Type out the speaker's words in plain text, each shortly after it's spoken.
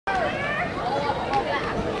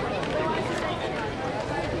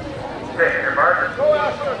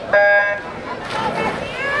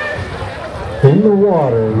In the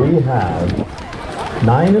water, we have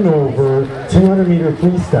 9 and over 200-meter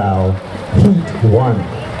freestyle, Heat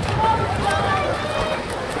 1.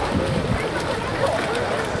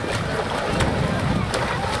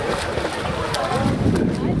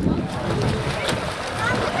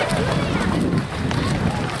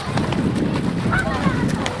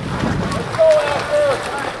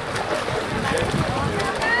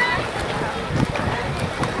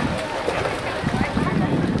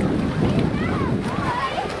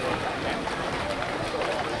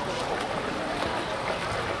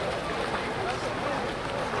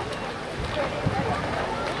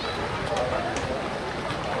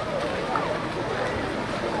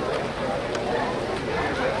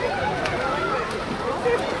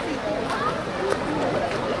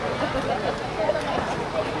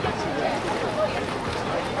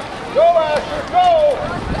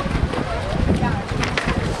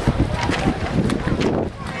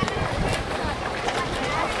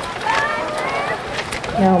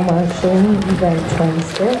 Now marshalling event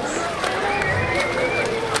 26.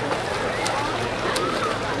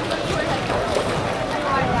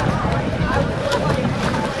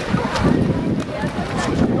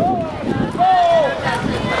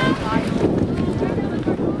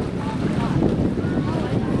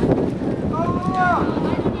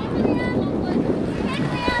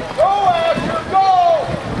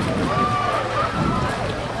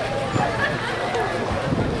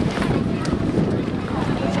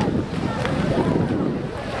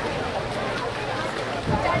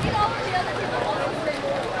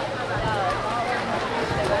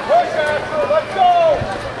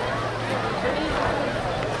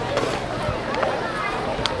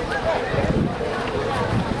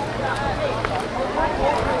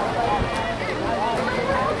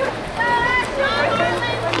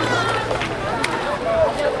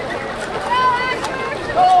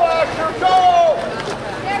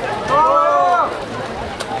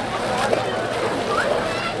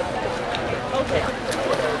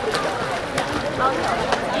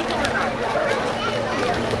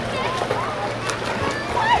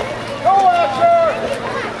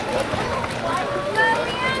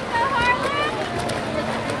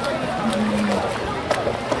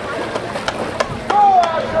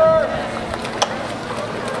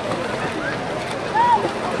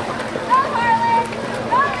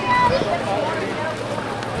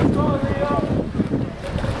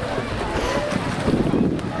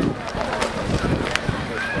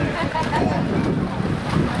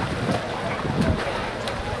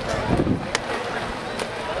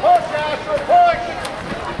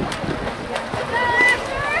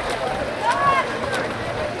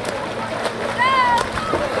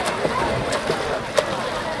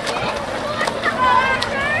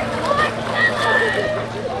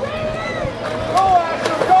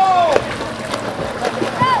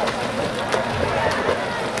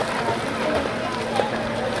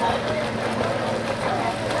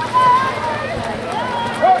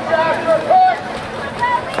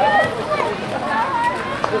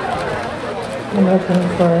 I'm looking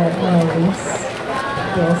for Elise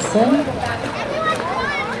Wilson.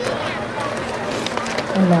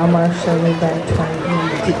 And now marshalling event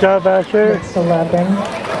 28. Good job, Asher. It's 11,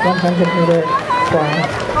 100-meter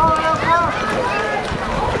fly.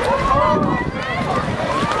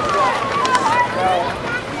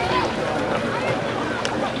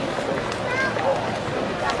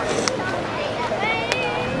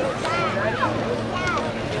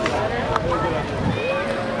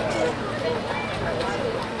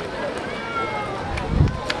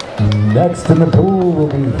 Next in the pool will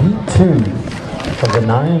be Heat 2 of the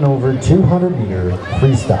 9 and over 200-meter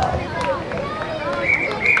freestyle.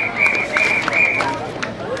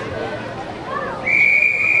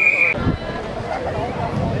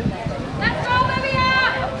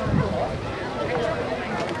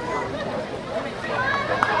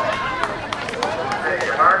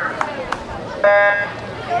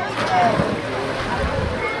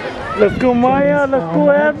 Let's go, Maya. Let's go,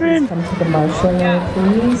 Evan. Come to the marshal,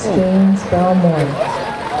 please. James Belmore.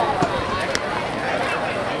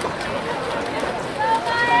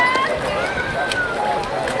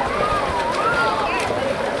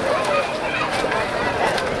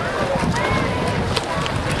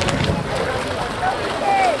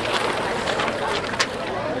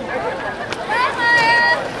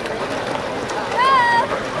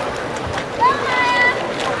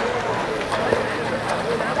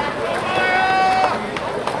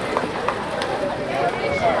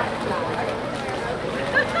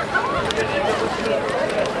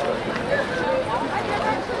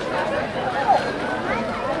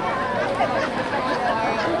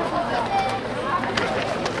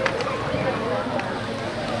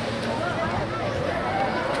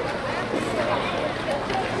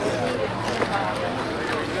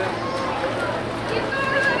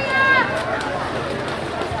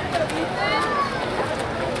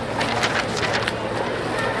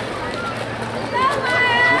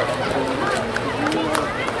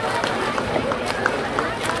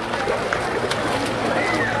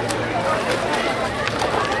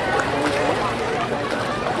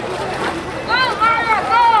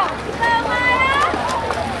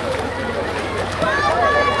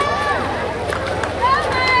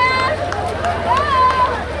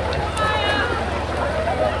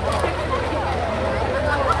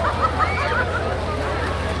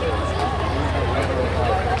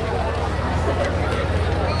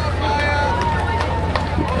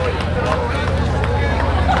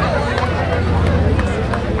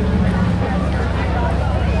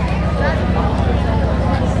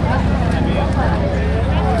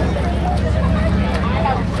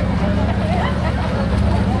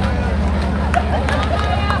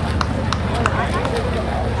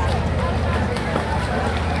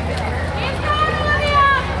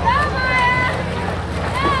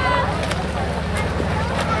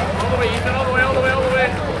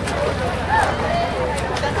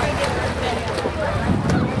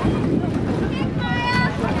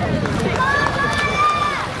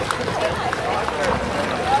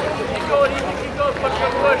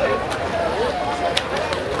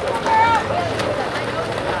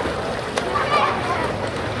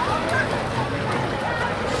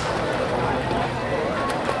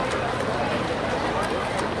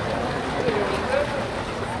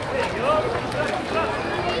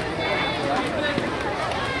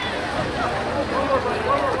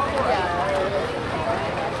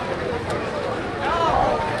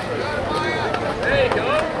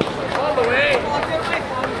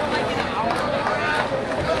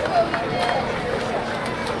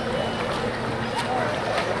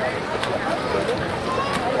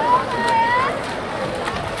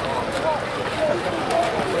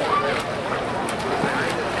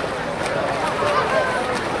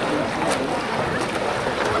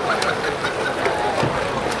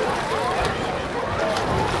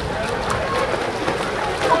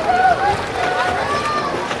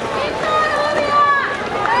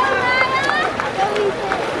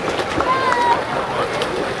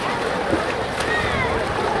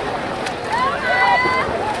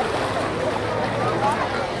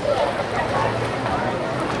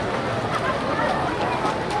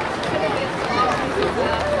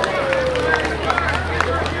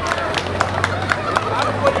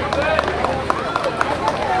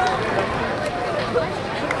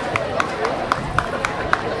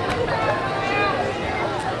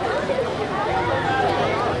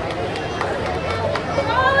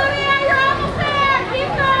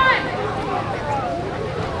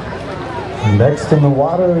 Next in the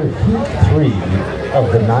water, heat 3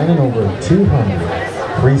 of the 9 and over 200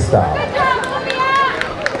 freestyle.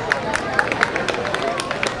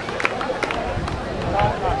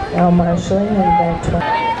 Now marshalling in event 20.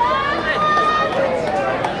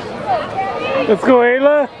 Let's go,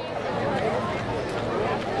 Ayla.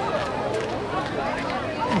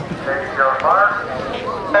 Take your mark.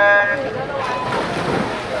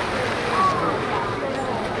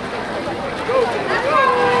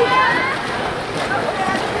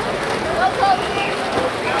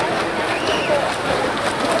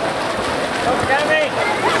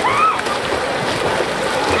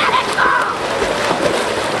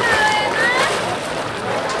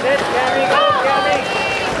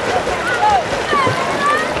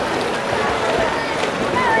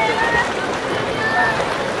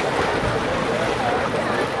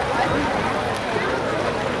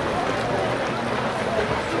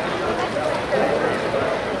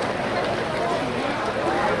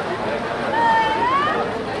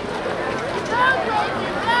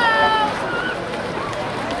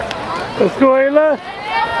 Let's go, Ayla.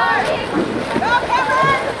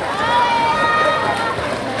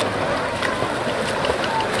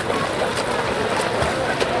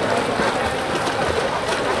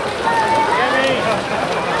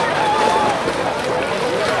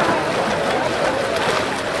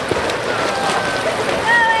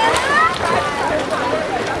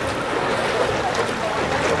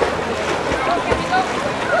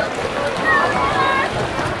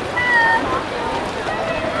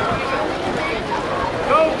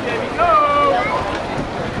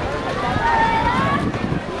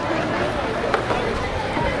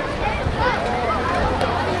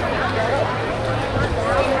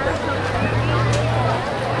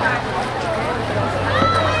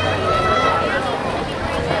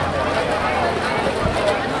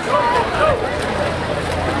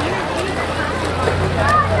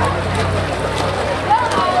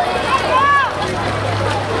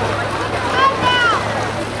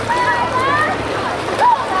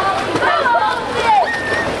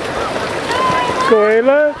 Go,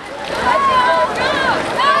 Ayla.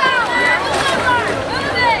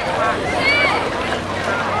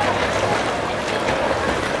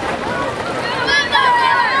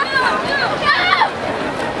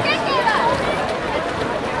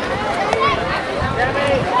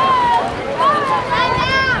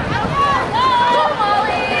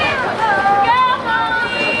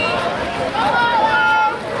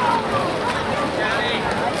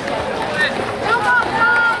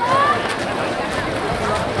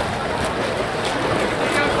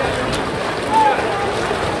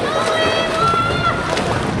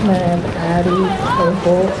 And Addie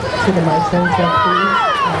Holt to the Marlins, please.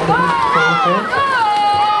 Addie Holt.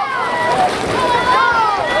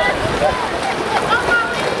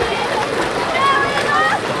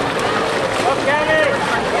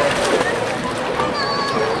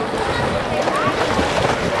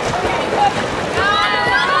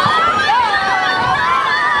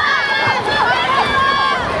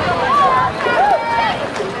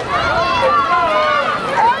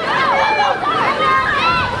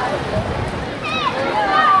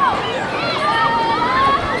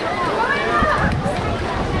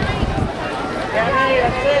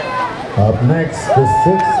 Up next, the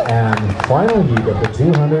 6th and final heat of the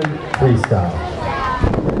 200 freestyle.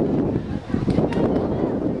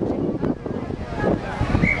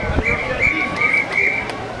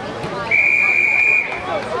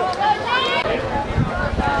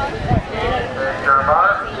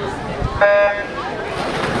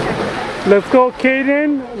 Let's go,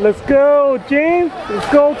 Kaden. Let's go, James. Let's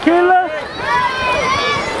go, Kayla.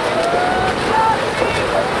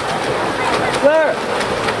 Sir,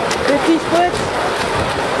 50 splits?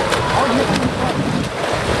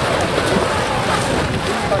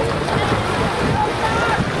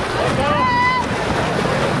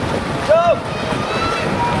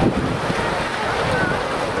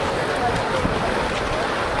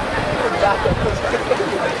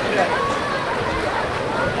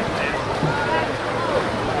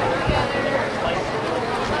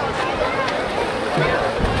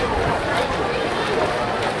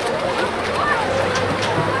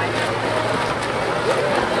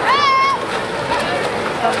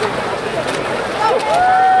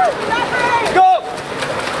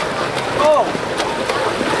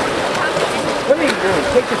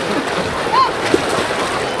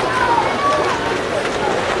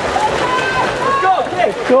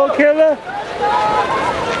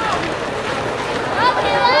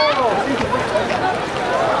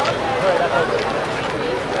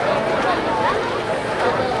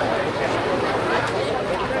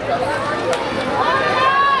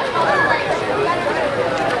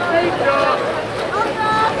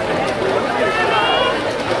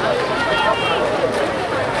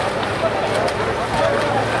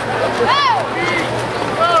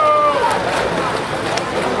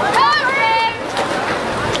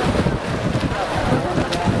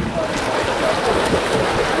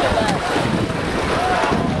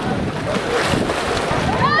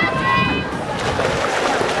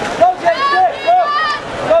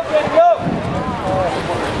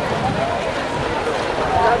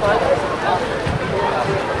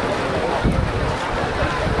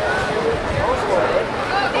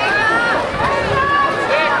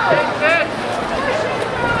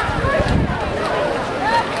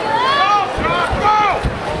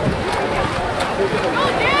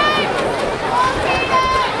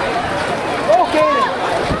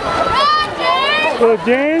 Go,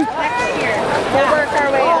 James. We'll work our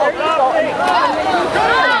way out.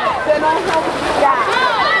 Then I'll help. Yeah.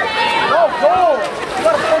 Go, go! You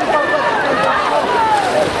gotta finish our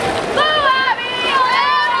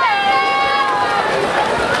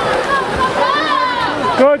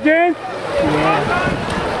Go, James.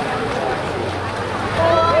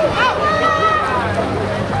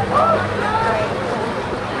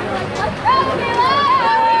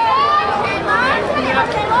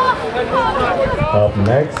 Up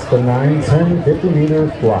next, the 9, 10, 50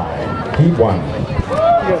 meter fly. Heat 1. You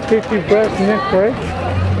got 50 breaths next, right?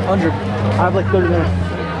 100. I have like 30 minutes.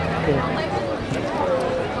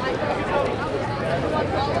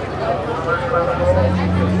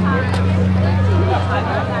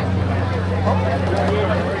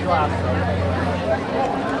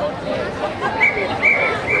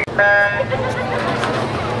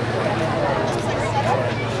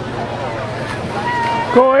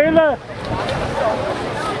 Go, Ayla.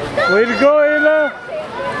 Way to go, Ayla.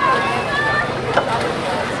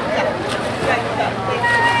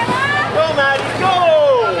 Go, Maddie, go!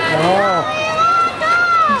 Wow.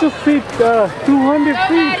 You just feet 200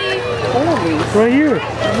 feet. Holy. Right here.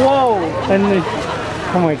 Whoa. And the,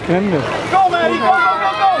 oh my goodness. Go, Maddie, go, go,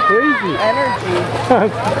 go, go! Crazy. Energy.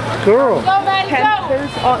 Girl. Ken,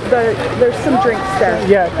 there's some drinks there.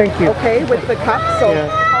 Yeah, thank you. Okay, with the cup. So. Yeah.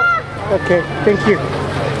 Okay, thank you.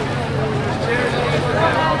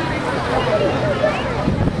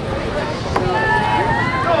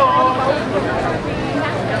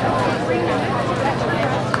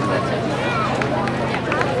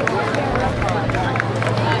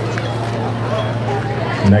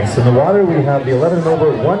 Next in the water, we have the 11 and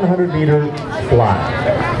over 100 meter fly.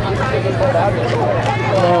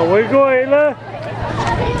 Way to go, Ayla.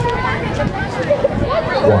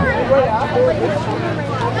 1.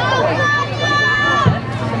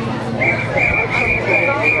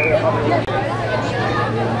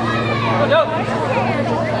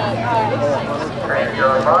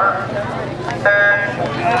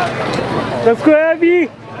 Let's go, Abby.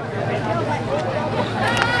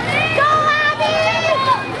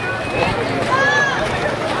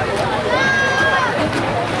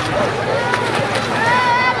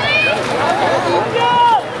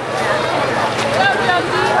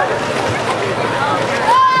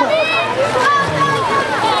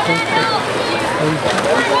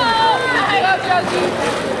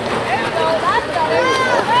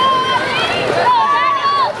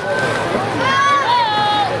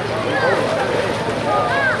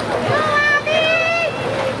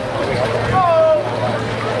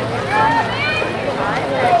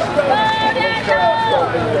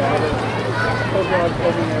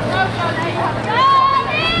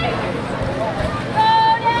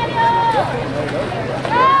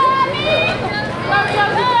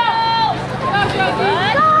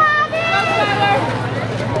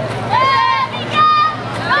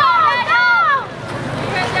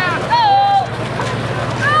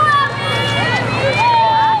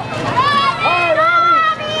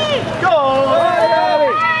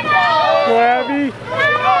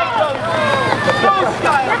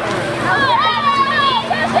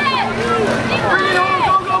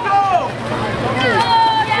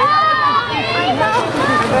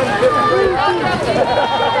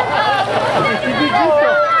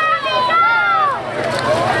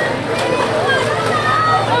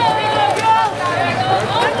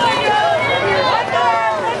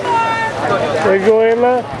 There you go,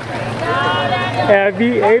 Ayla. Abby,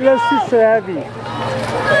 Ayla's sister Abby.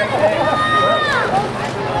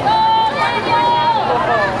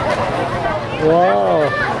 Wow.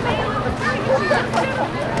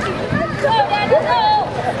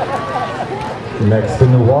 Next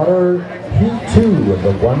in the water, heat 2 of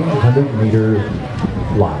the 100 meter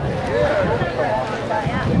fly.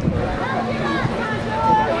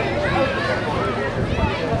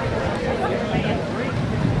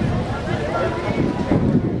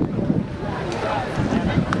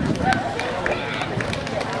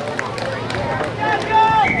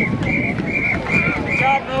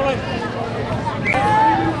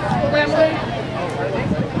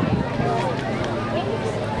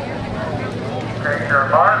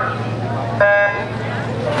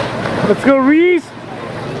 Let's go, Reese.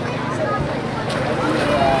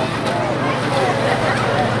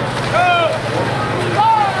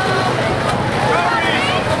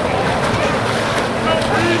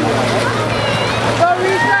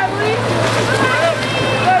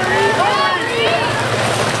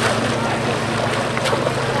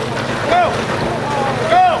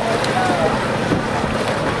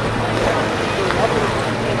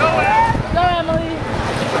 Go, Emily!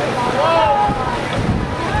 Whoa!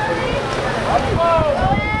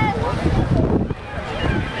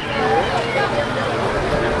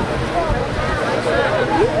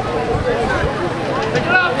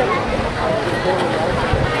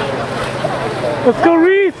 Let's go,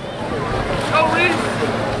 Rhys. Go, Rhys.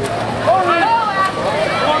 Go, Rhys.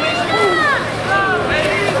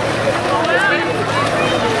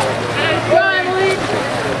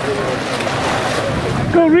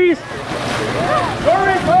 Go, Rhys. Go, Rhys.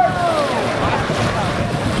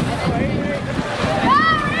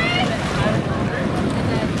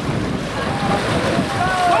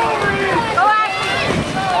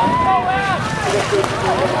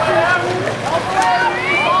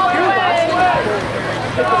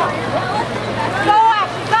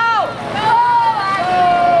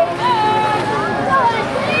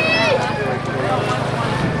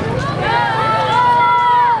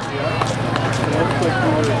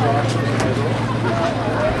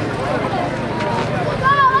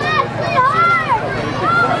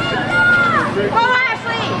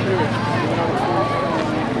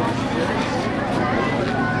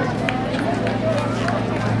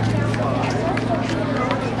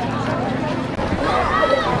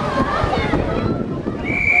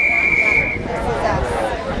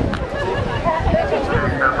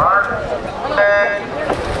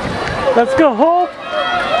 Let's go, Hope.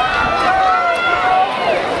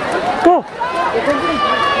 Go.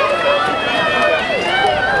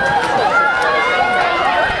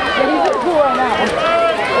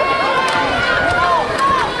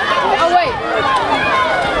 Oh wait.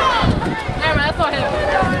 Never mind, that's not him.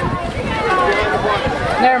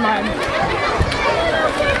 Never mind.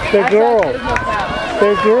 The girl.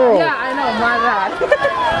 The girl. Yeah, I know, my bad.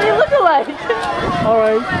 They look alike.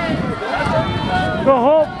 Alright. Go,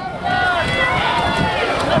 Hope.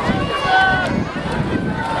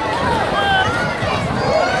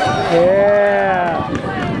 Yeah.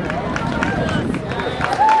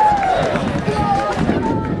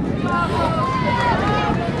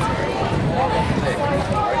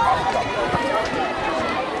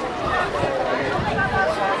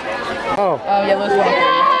 Oh, Yeah, let's walk.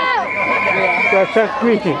 that's just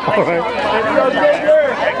me. All right. Go,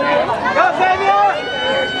 Xavier. Go, Xavier.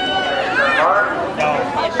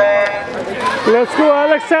 Let's go,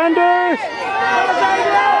 Alexander.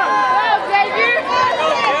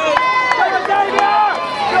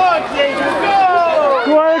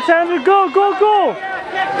 Go, Alexander. Go, go, go.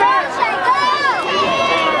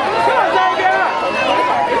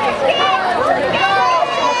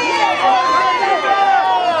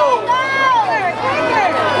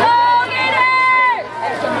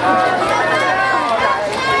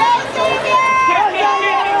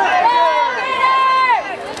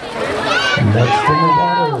 Next in the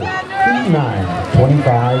water, heat 9,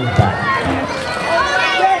 25 back.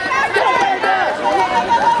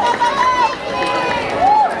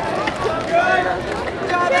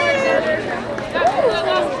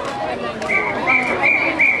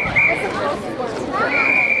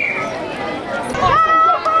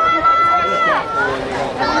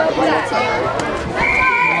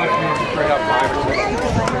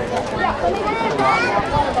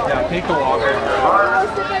 Yeah, take a walk.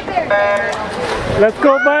 Let's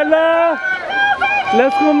go, Baila.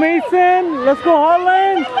 Let's go, Mason. Let's go,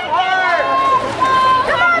 Holland. Go,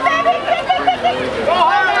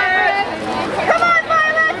 Harlan! Come on,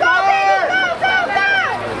 Marlins! Go, baby! Go, go, go!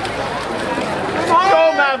 Go,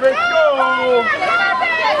 Mavericks, go! Go, Harlan!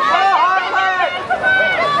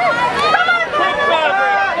 Come on, Marlins!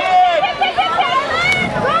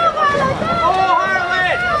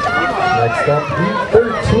 Next up, heat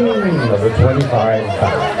 13 of the 25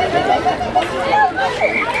 back.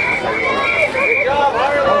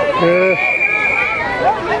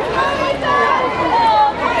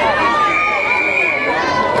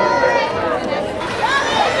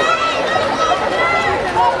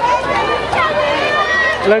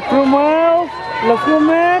 Let's go, Miles. Let's go,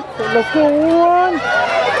 Matt. Let's go, Warren.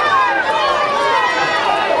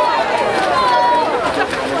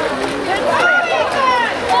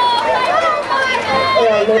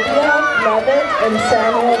 Olivia, Levitt, and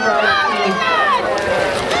Samuel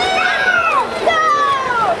Brodsky.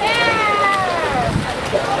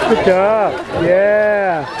 Good job.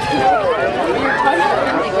 Yeah.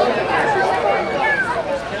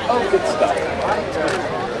 Oh, good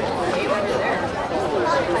stuff.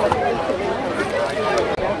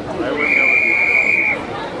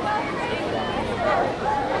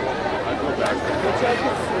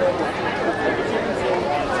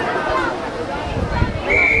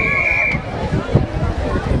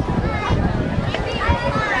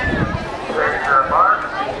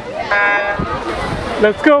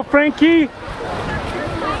 Let's go, Frankie.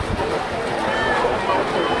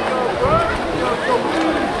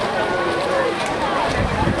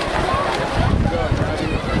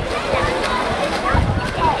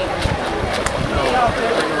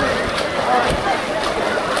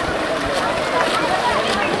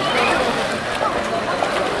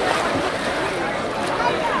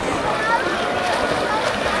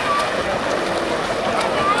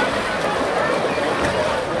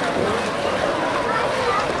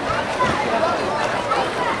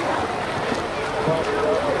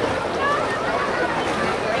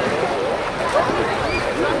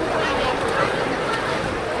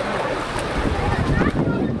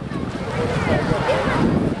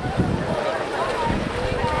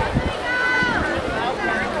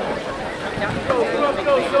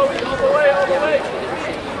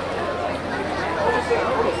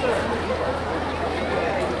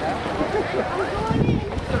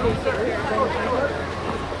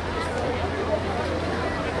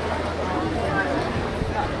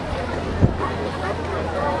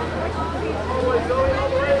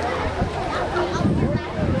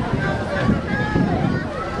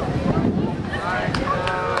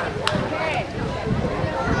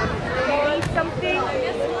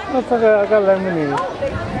 That's okay, I got lemonade.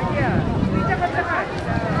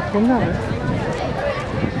 Come on.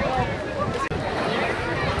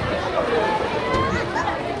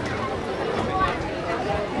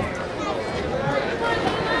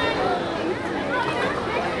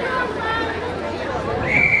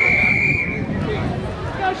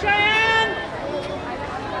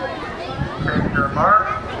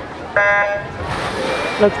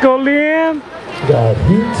 Let's go, Liam. Got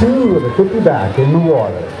heat 2 of the 50 back in the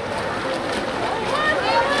water.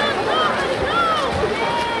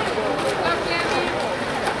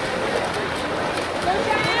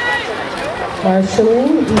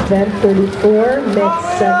 Marshalling, event 34, mix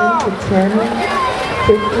 7 to 10,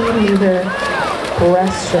 50-meter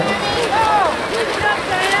breaststroke.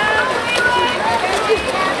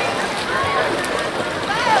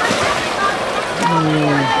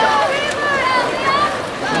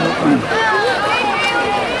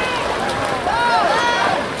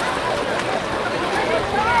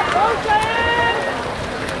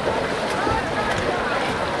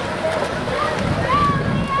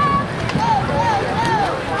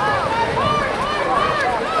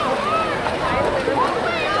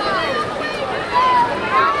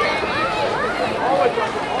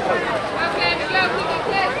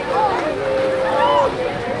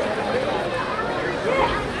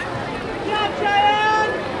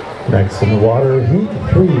 Next in the water, heat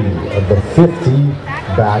 3 of the 50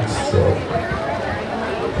 backstroke.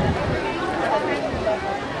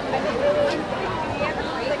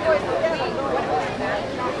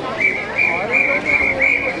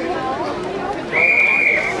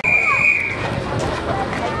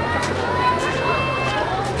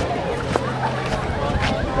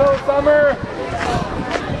 Go, Summer!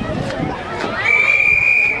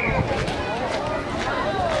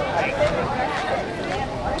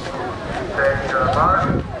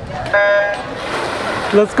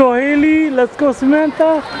 Let's go, Haley. Let's go,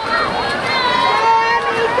 Samantha.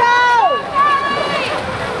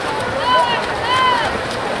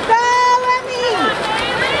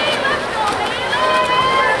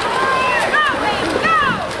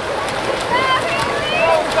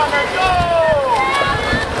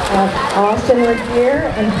 Austin/RhysK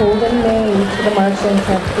and Holden May to the marshalling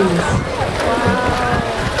tent, please.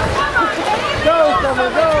 Go, Summer,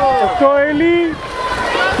 go! Let's go, Haley.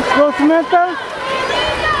 Let's go, Samantha.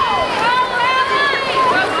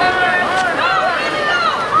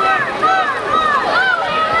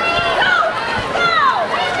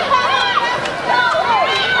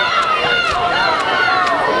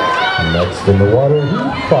 Next in the water,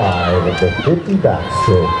 heat 5 of the 50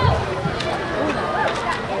 backstroke.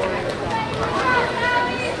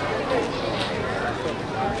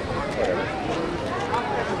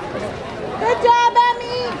 Good job,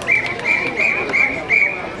 Emmy!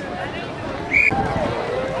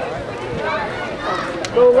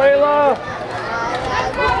 Go, Layla!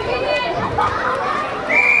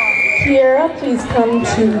 Kiera, please come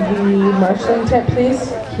to the marshalling tent, please.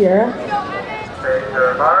 Kiera.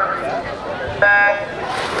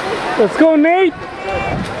 Let's go, Nate.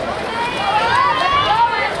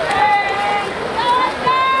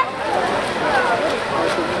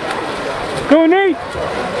 Go, Nate.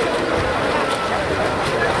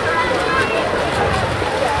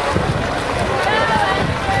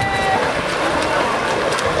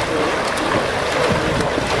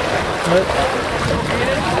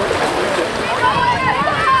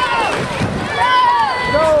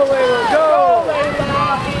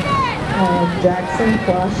 Jackson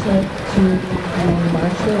Quashnet to the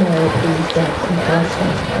marshalling area, please. Jackson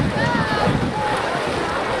Quashnet.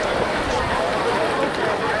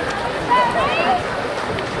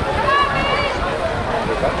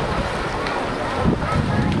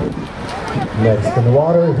 Next in the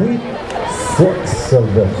water, heat 6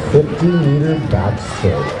 of the 50-meter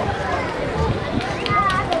backstroke.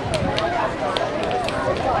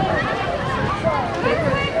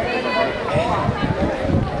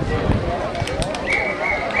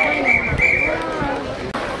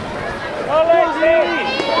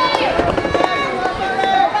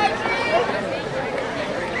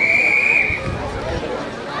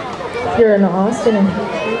 Here in Austin and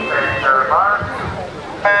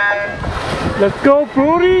Let's go,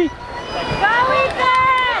 Brody.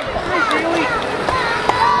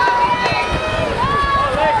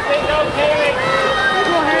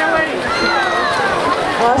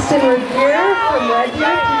 Austin/RhysK from Red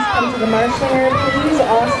Deer, please come to the marshalling area, please.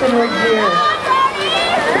 Austin/RhysK.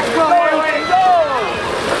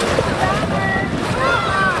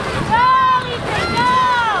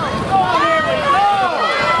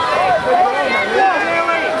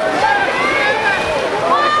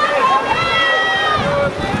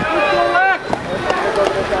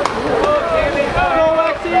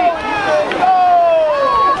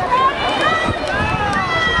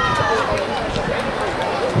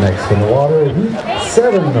 Next in the water, heat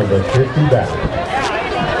 7 of the 50 back.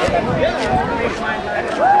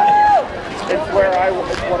 It's what I want.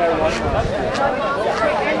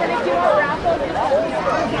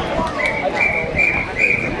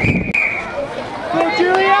 Go,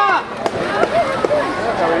 Julia!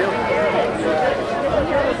 How are you?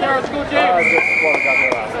 Sarah, let's go, James. Just what I got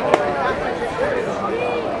there last time.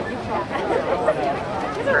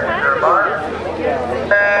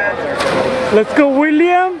 Let's go,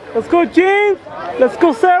 William. Let's go, James. Let's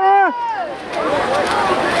go, Sarah.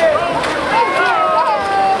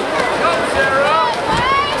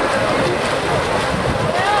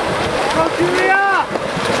 Go, Julia!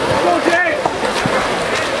 Go, James!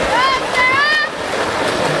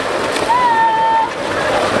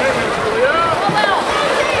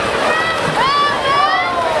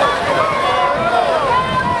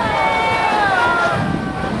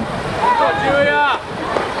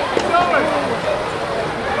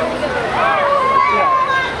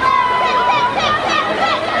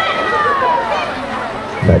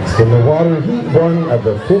 Next in the water, heat 1 of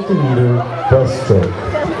the 50-meter breaststroke.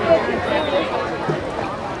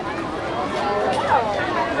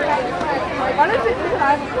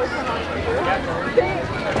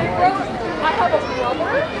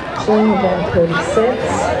 June event 36,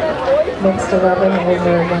 mixed 11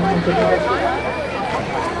 over 100 meters.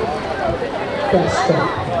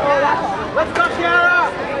 Breaststroke. Let's go, Kiara!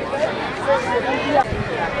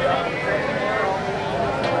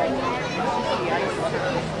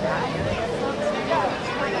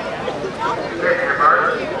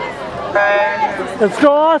 Let's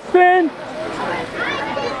go, Austin.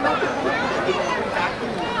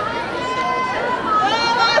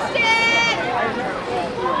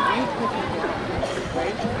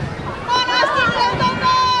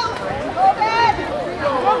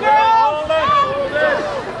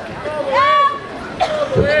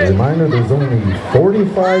 Just a reminder, there's only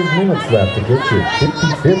 45 minutes left to get your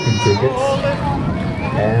 50-50 tickets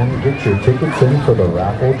and get your tickets in for the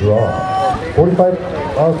raffle draw. 45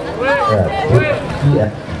 yeah.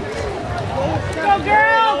 Go,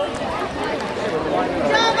 girls!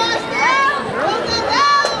 Jump, Austin! Go, go, go!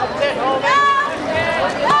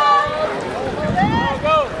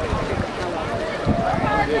 Go!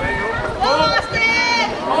 Go, Austin!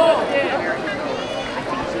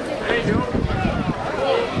 There you go.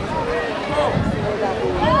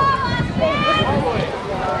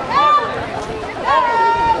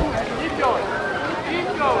 Keep going. Keep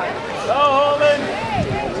going. Go, Holden.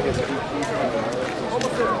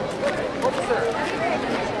 Almost there. Almost there.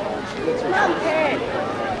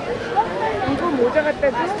 이거 모자 갖다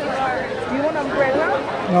줘? You want umbrella?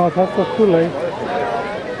 No, that's too late.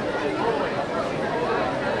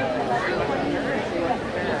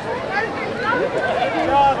 Good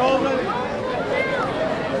job, Holden.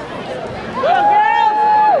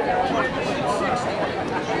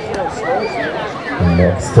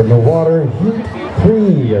 Next in the water, heat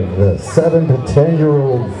 3 of the 7 to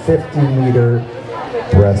 10-year-old 50-meter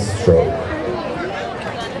breaststroke.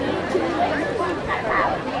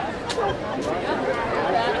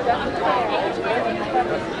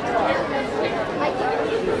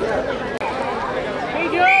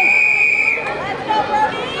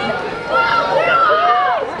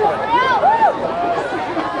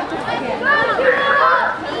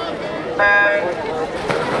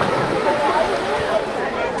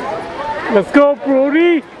 Let's go,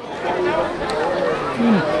 Brody.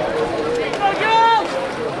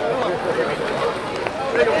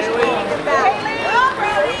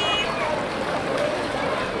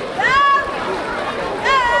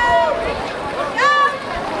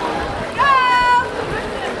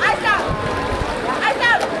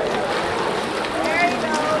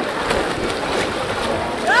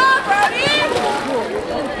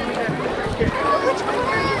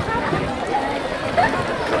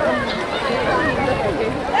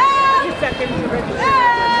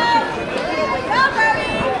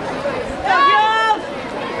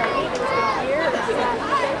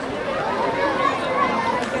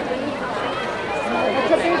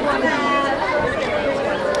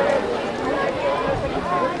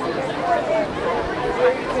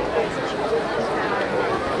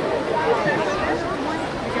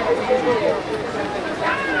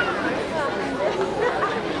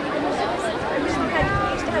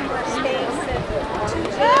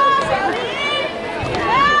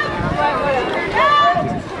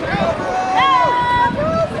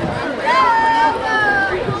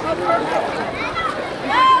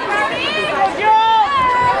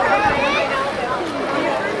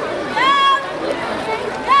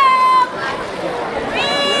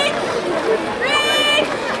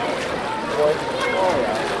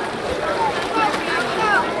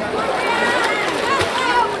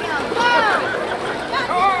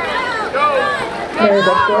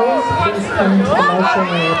 Gross, please come to the marshal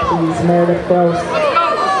area, please. Meredith Gross.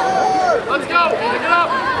 Let's go. Pick it up.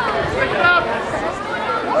 Pick it up.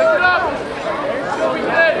 Pick it up. Go, we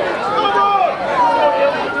did.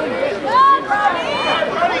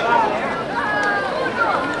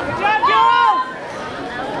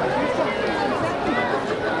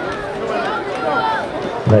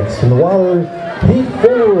 Next in the water, heat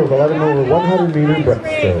 4 of 11 over 100 meter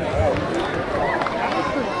breaststroke.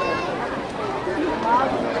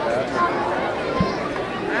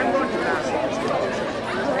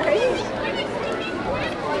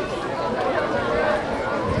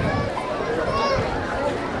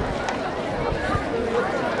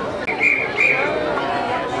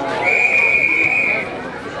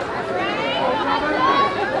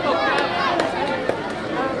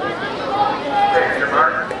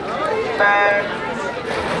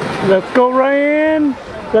 Let's go, Ryan.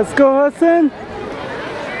 Let's go, Hudson.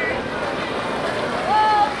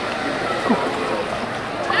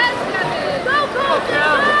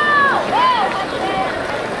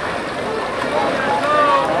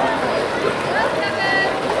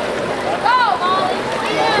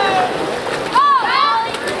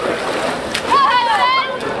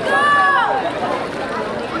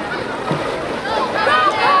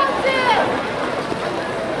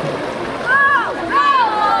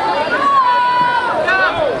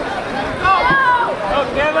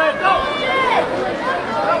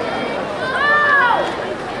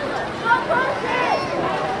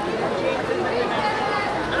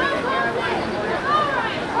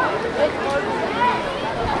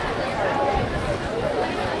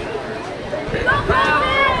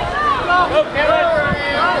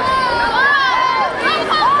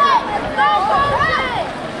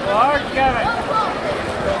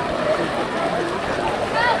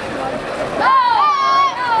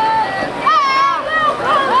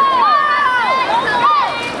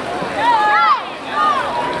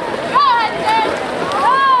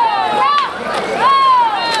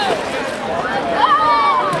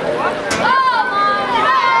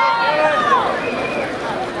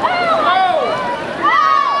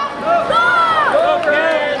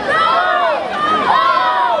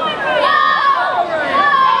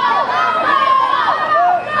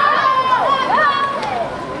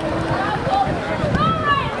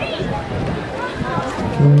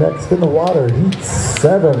 Next in the water, heat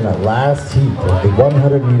 7, last heat of the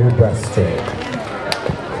 100 meter breaststroke.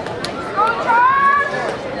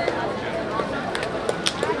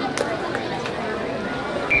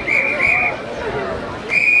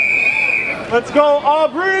 Let's go,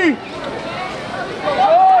 Aubrey!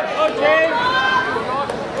 Go, James!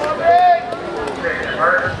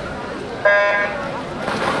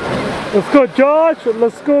 Let's go, Josh.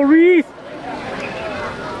 Let's go, Reese.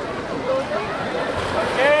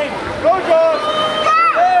 Go, Josh!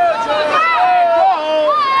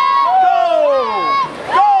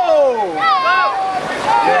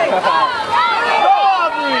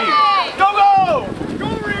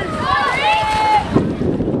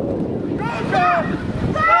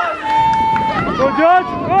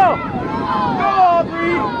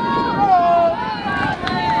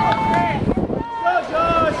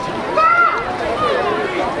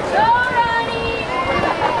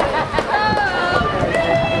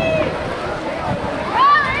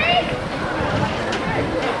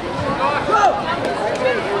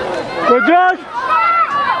 Go, Josh. Go.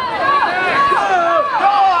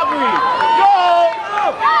 Go, Aubrey! Go!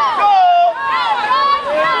 Go,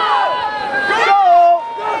 Josh!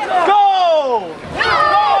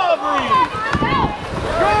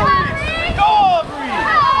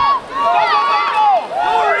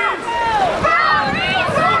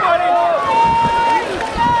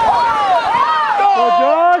 Go,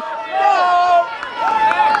 Josh.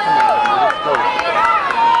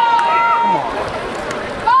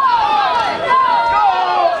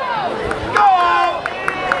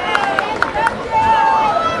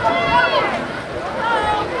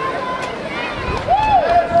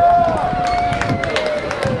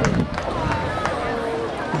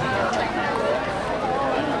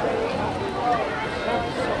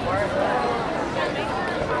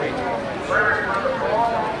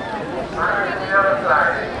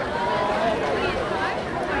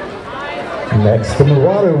 Next in the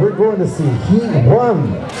water, we're going to see heat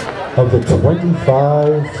 1 of the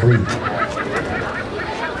 25-3.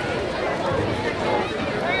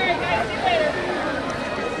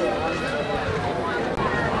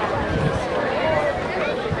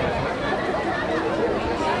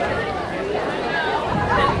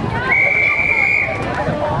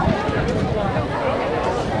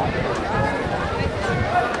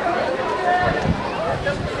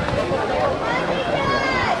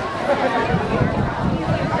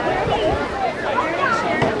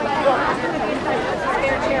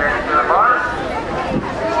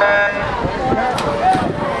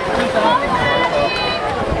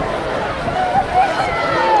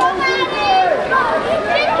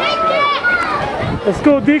 Let's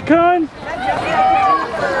go, Deacon.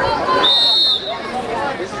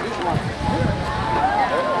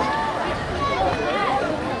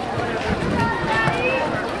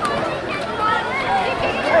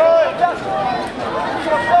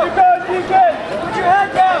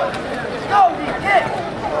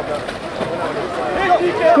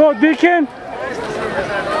 Go, Deacon.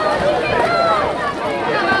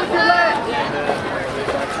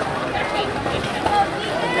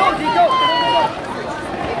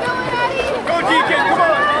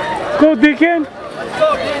 Go, Deacon.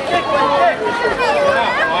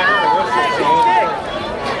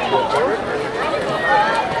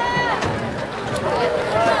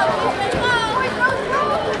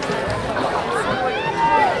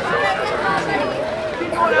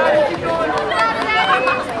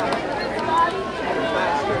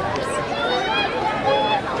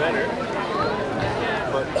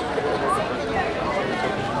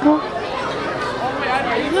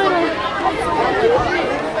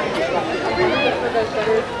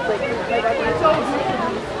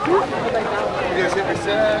 You guys hit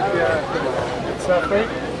reset? Yeah. It's Frank?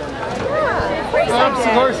 Yeah. Of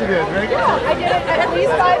course you did, right? I did it at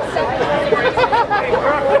least 5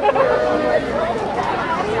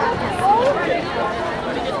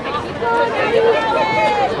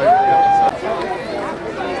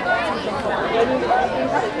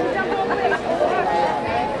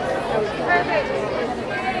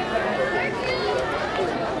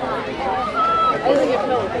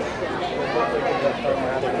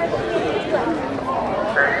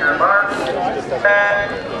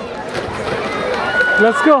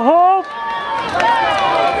 Let's go, Hope.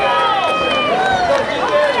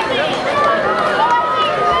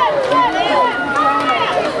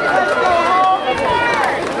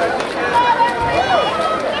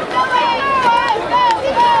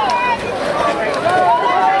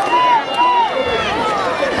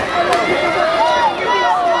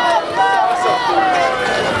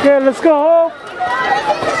 Okay, let's go, Hope.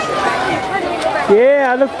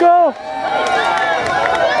 Yeah, let's go.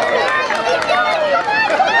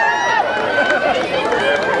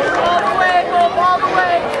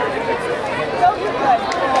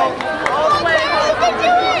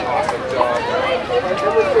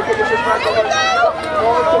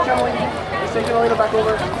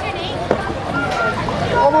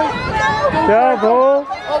 Job, Hope.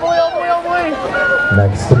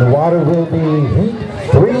 Next in the water will be heat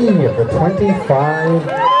 3 of the 25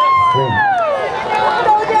 free.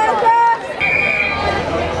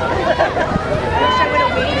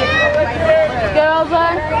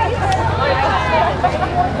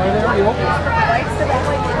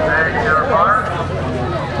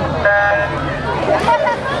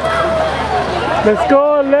 Let's go,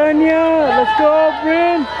 Elenya. Let's go,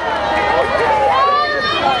 Bryn.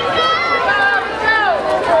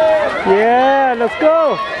 Yeah, let's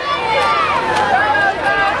go.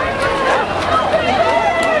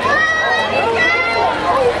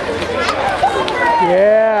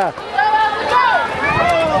 Yeah.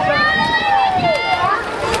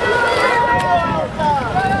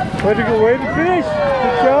 Way to go, way to finish.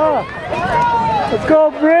 Good job. Let's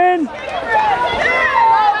go, Bryn.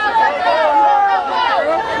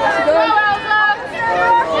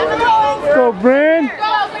 Let's go, Bryn.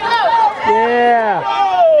 Yeah.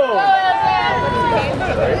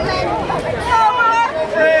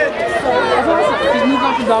 Just move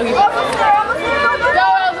off the doggy. Go,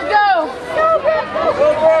 Elsa, go!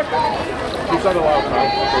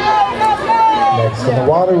 Next in the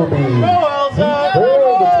water will be heat 4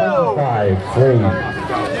 of the 25 free.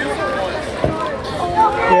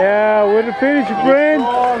 Yeah, way to finish, Bryn.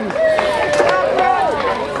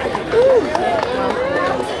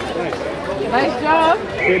 Nice job.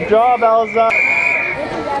 Good job, Elsa.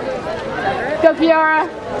 Go, Kiara.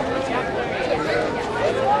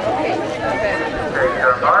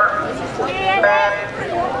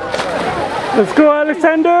 Let's go,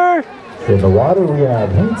 Alexander. In the water we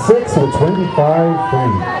have heat 6 of the 25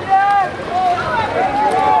 free.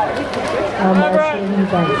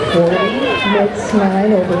 Marlins on 40, mix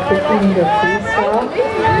 9 over 50 meter freestyle,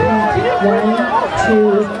 1,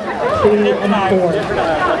 2, 3, and 4.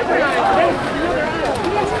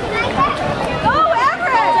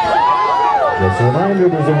 Just a reminder,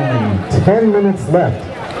 there's only 10 minutes left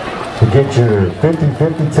to get your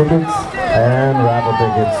 50-50 tickets and raffle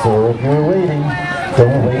tickets. So if you're waiting,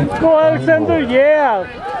 don't wait. Go, Alexander. Yeah.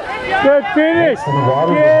 Good finish. Next in the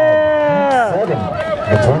water, Yeah. we have heat 7,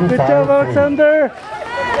 the 25 Good job, free. Alexander.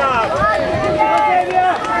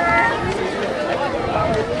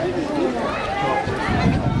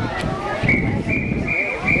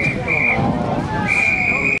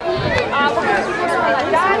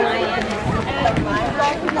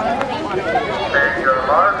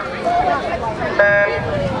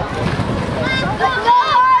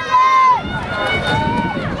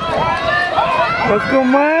 Let's go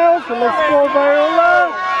Miles, let's go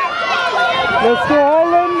Viola, let's go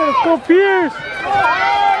Holland, let's go Pierce.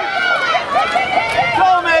 Go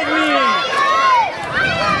Maggie!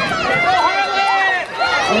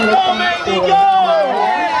 Go Maggie, go!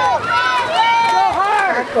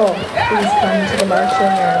 Please come to the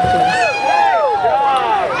marshal area, please.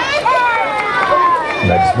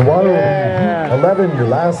 Next in the water will be heat 11, your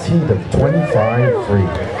last heat of 25 free.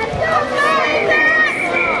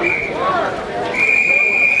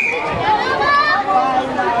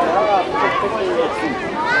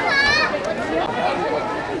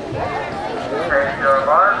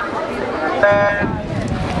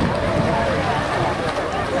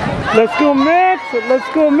 Let's go Max, let's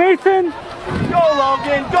go Mason. Go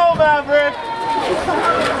Logan, go Maverick!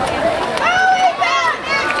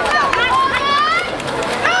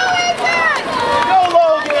 Go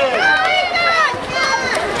Logan!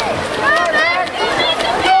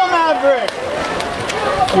 Go Maverick!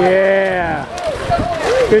 Yeah,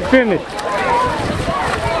 good finish.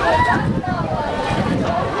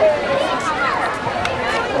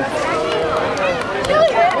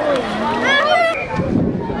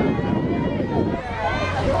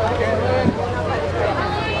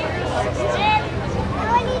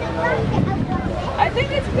 I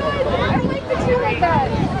think it's good. I like the two like that.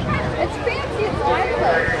 It's fancy. It's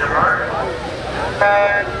stylish.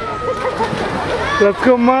 Let's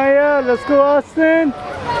go Maya, let's go Austin.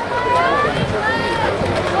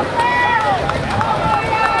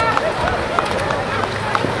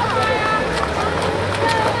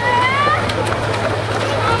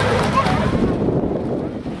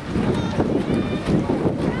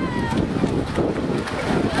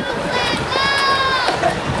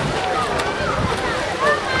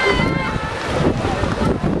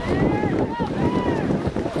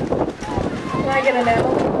 Can I get an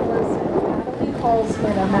Natalie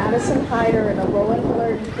Holzman, a Madison Hyder, and a Rowan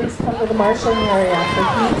Hillard? Please come to the marshalling area for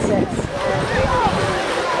heat 6.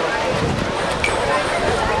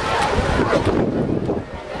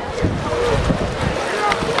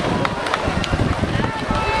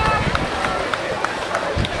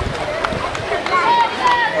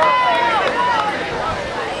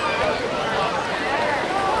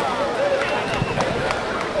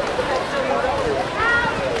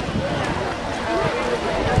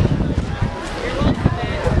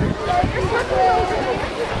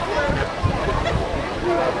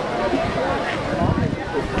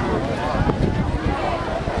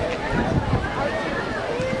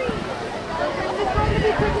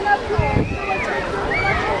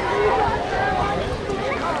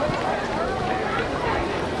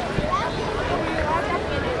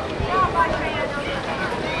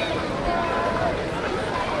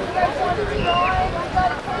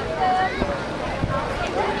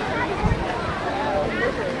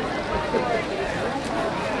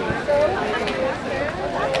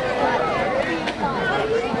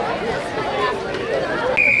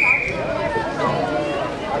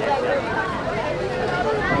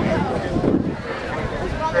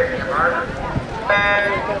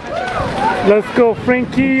 Let's go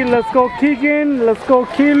Frankie, let's go Keegan, let's go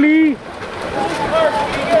Keely.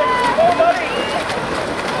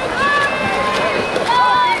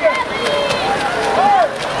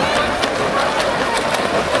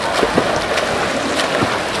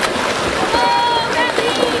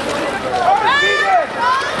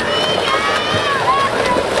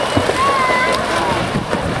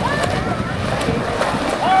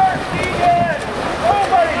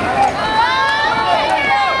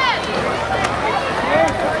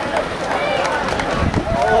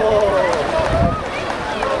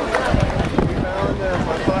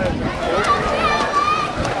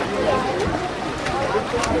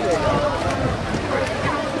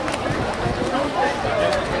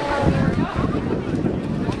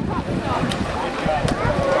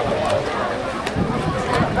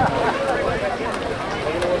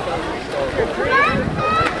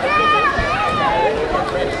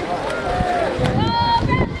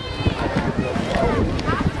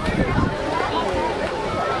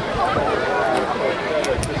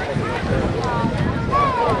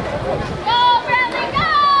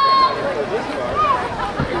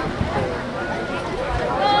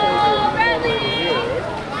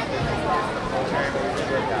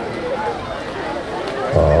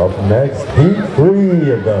 Up next, heat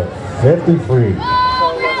 3 of the 50 free.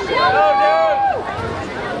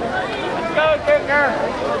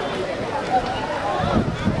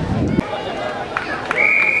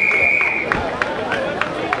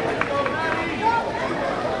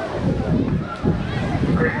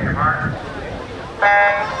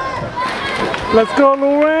 Let's go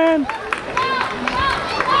Lauren.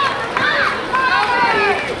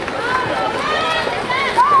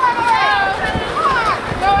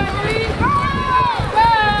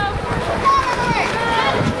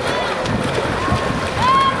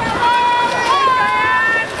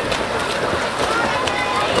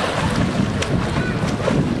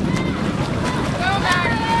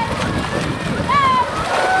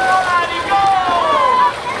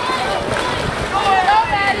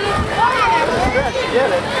 get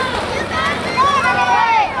it.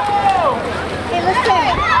 Hey, listen.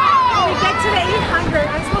 When we get to the 800,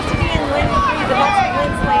 I'm supposed to be in lane 3, but that's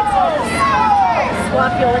Lynn's lane, so I'll just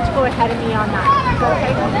swap you. I'll let you go ahead of me on that.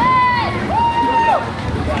 Okay?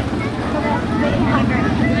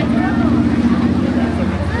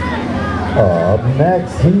 Up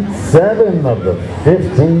next, heat 7 of the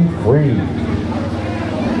 15 free.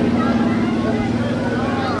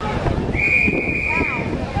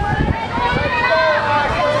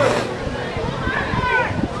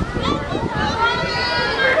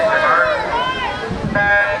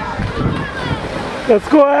 Let's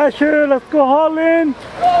go, Asher. Let's go, Holland.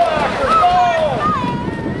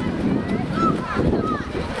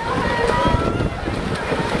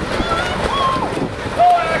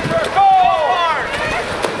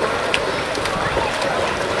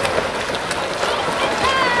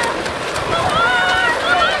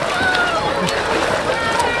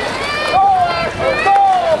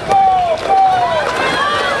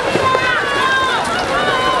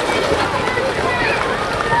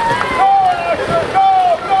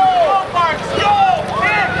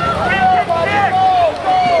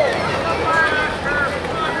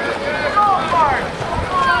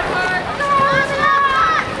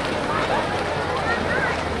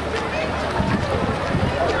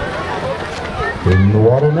 In the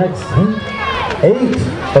water next, heat 8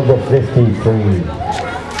 of the 53.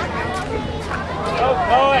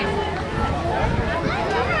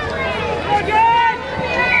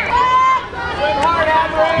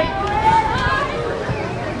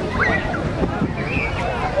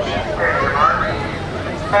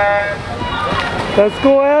 Let's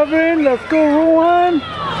go, Evan. Let's go, Rowan.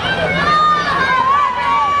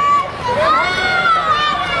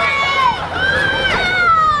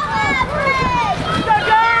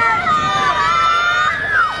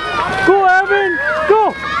 Go, Evan.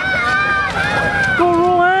 Go. Go,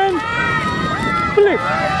 Rowan. Flip.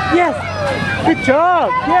 Yes. Good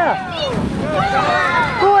job. Yeah.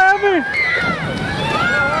 Go, Evan.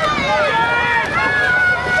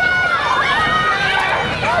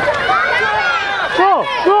 Go,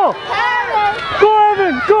 go, go,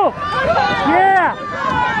 Evan, go, yeah,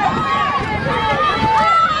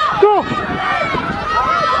 go.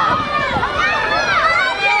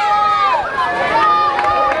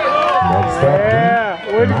 Next up,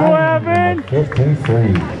 Yeah, way to go, Evan.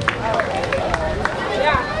 53.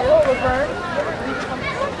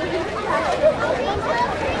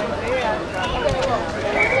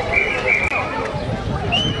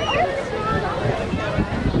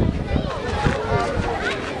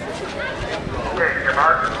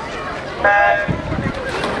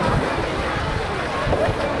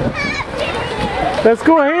 Let's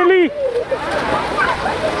go, Haley.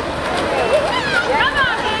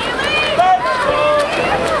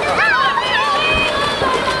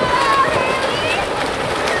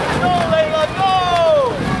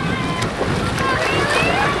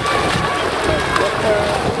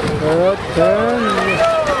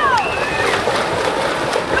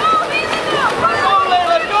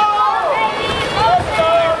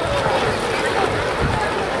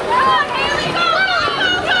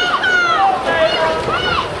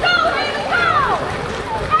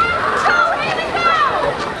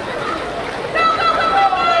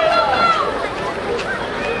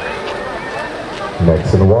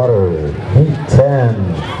 Next in the water, heat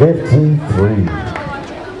 10, 53.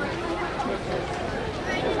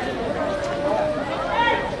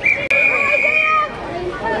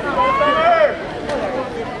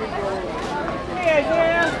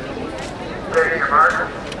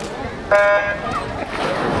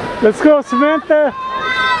 Let's go, Samantha.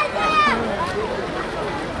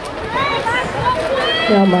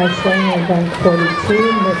 Now marshalling event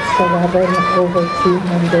 42, mixed 11 over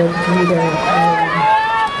 200 meter.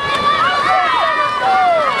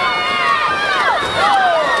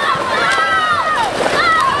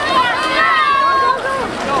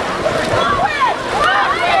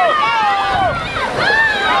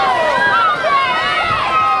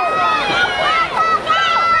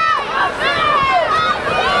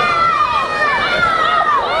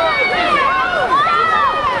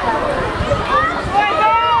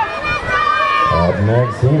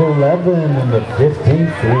 Next, heat 11 in the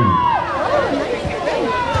 53.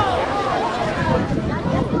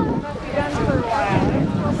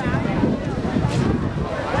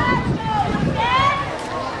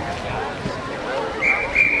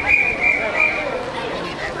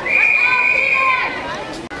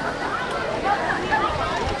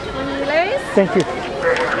 Thank you.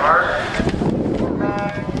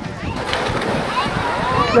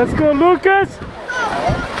 Let's go, Lucas.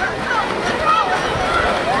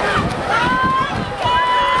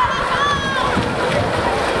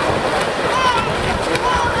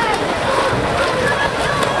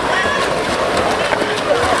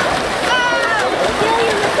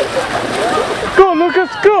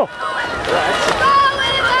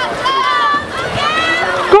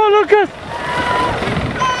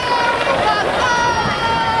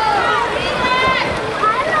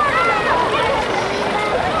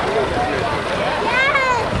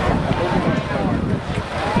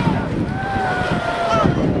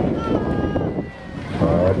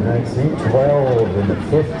 12 in the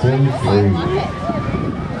 15-3.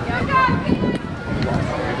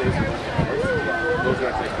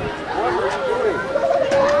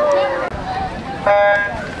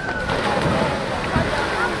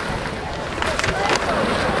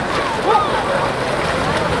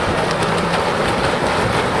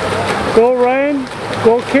 Go Ryan,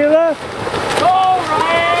 go Kayla. Go,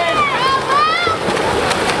 Ryan!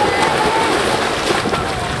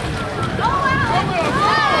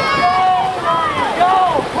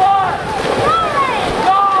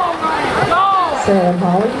 Sarah and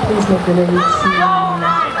Holly, please make your way to marching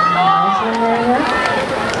area.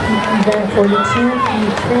 Event 42,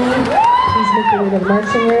 P3, please make your way to the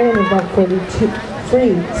marching area. And event 42,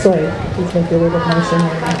 please make your way to the marching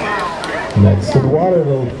area. Next to the water,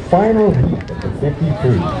 the final heat of the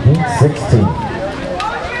 53, heat 16.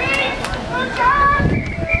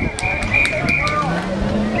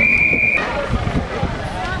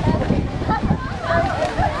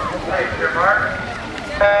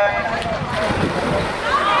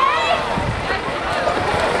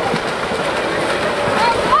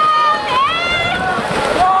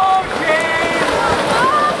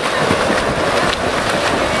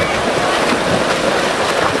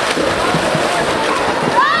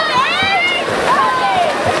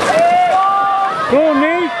 Go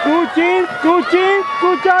Nate, go James, go James, go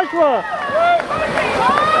Joshua.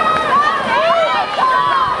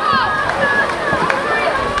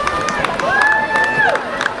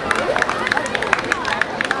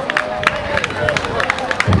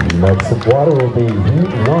 Next to the water will be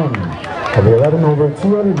heat 1 of the 11 over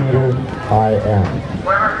 200 meter IM.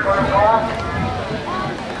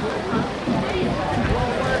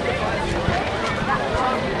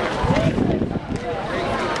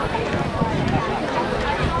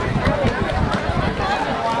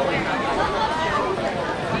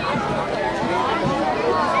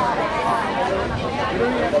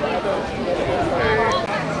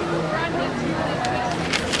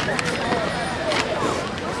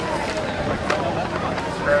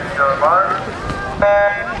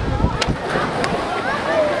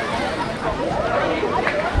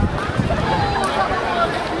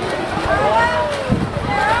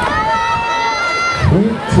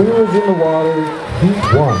 Heat 2 is in the water, heat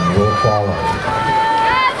 1 will follow.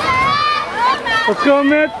 Let's go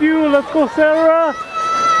Matthew, let's go Sarah.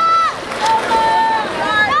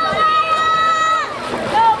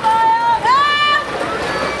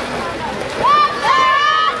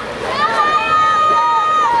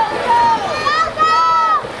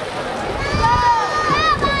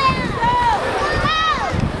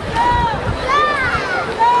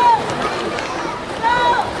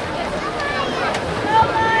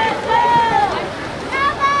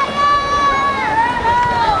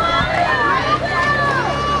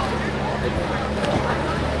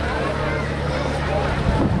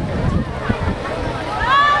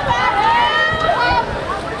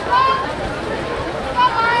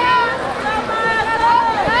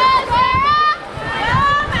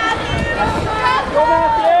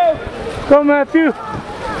 Go Matthew!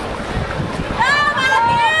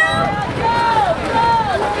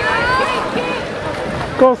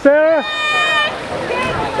 Go Sarah!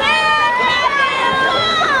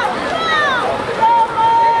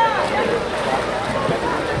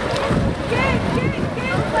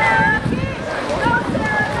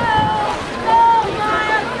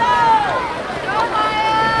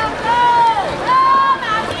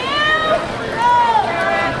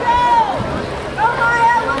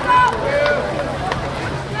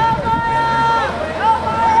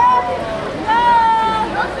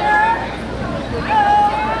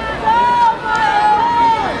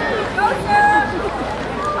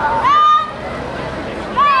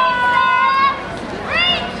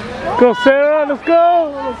 Go Sarah, let's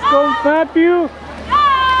go! Let's go Matthew!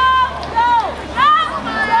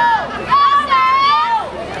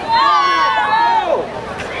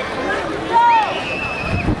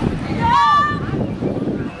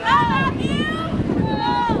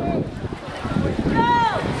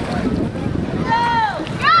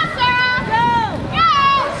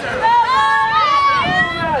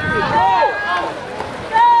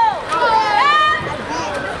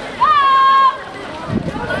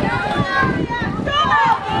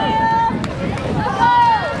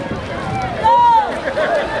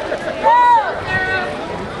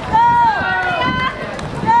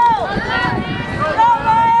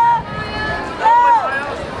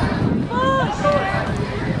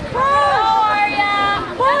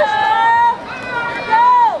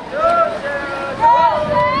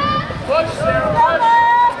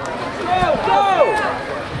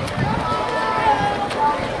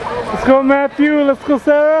 Let's go Matthew, let's go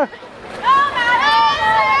Sarah.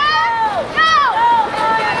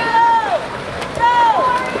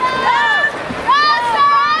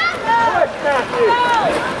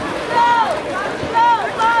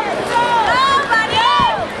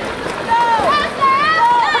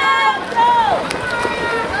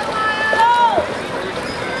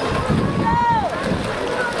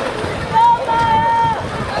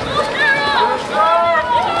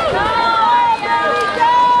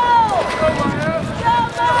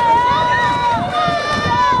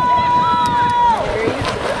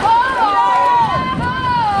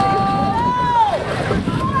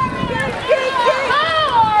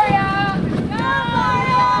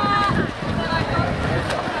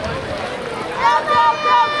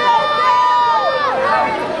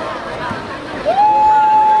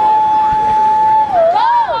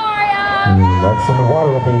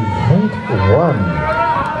 water will be heat 1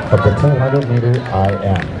 of the 200-meter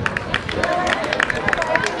IM.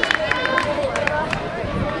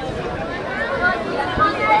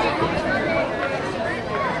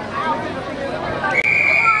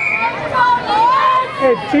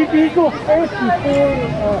 Hey, did he go first before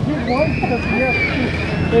heat 1 because he has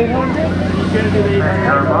 800? He's going to do the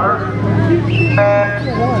 800. Heat 2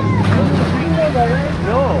 is 1. Did you know that, right?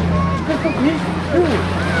 No. Just from heat 2.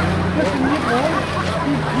 Just from heat 1,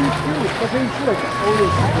 heat 2. But then he's like, I wonder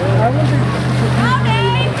if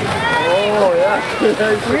oh, yeah.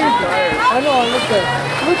 That's weird. I know, look at it.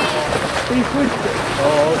 Look, he switched it.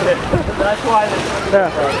 Oh, okay. That's why they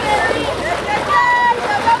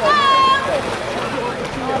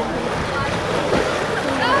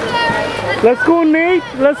Let's go, Nate.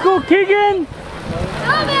 Let's go, Keegan.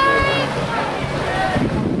 Go, Mary.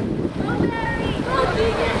 Go, Mary. Go,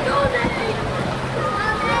 Keegan. Go, Nate.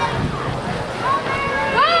 Go,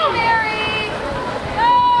 Mary. Go,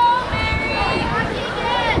 Mary.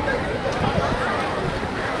 Keegan.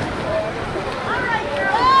 All right,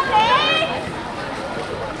 girl. Go, Nate.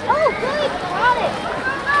 Oh, good. Got it.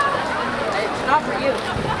 It's not for you.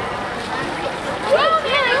 Go,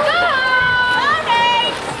 Mary. Go.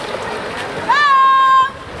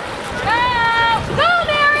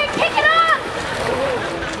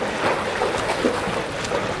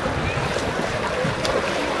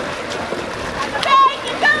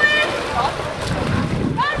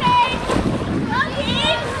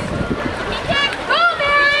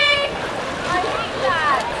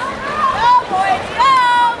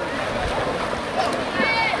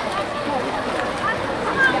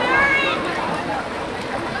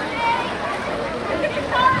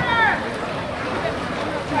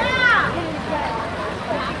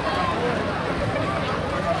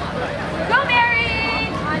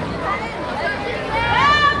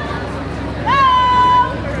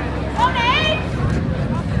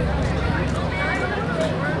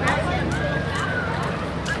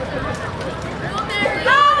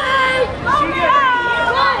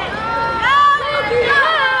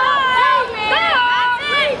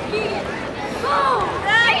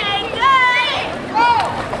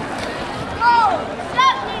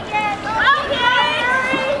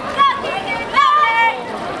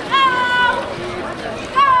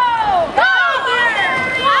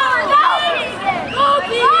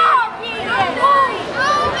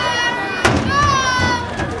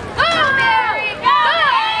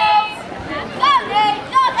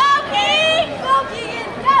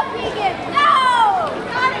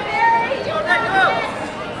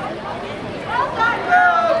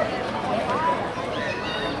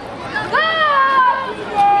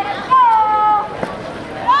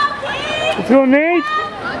 Let's go, Nate.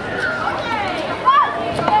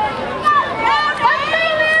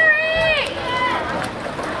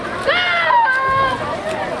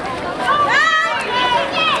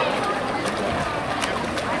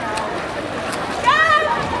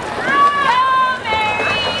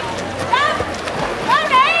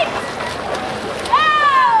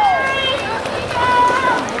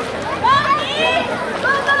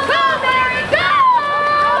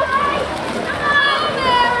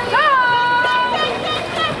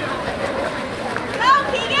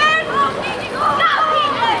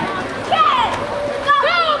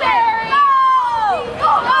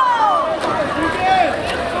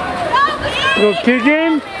 Go,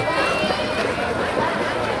 Keegan.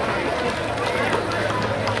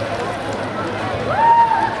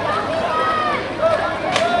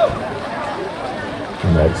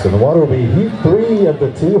 Next in the water will be heat 3 of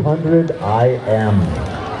the 200 IM.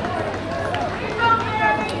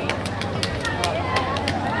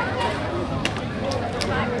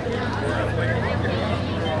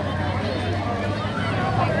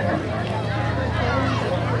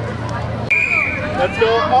 Let's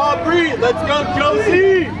go, Aubrey. Let's go,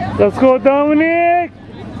 Josie. Let's go, Dominic.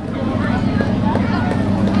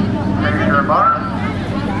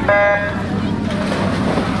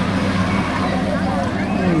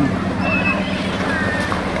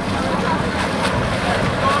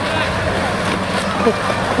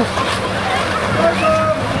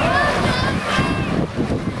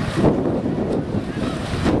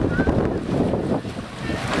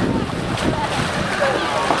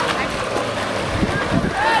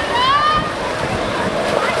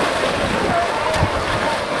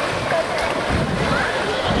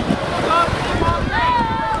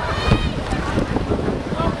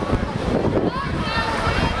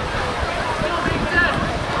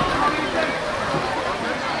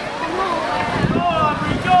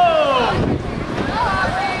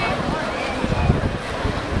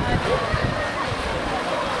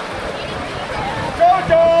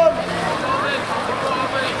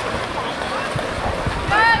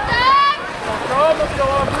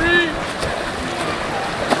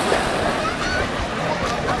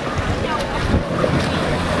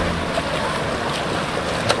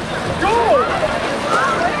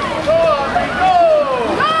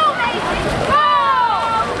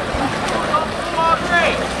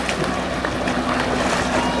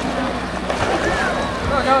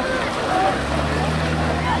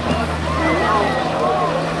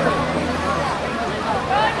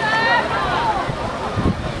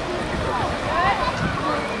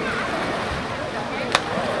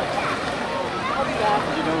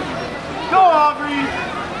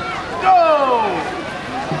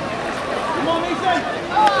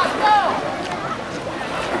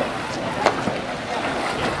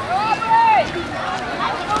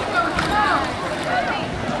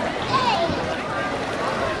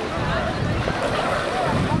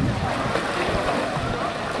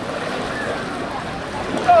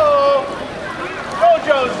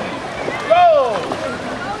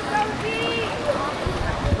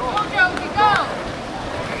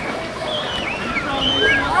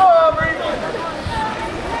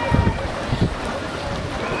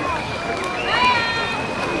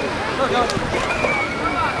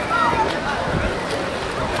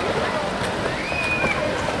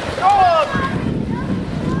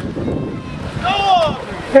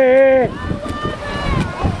 Hey,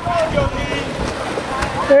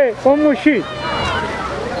 hey, one more sheet.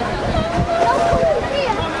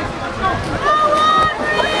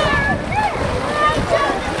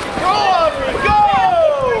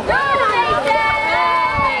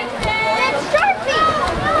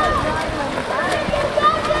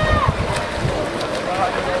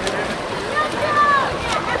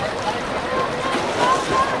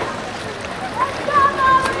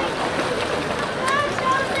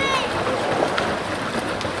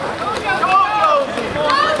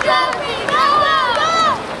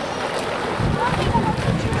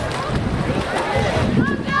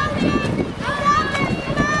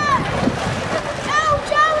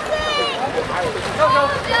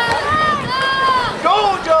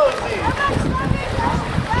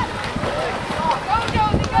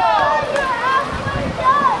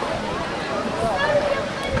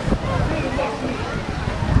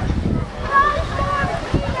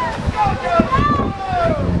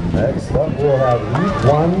 Next up, we'll have week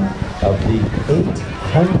 1 of the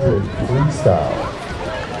 800 freestyle.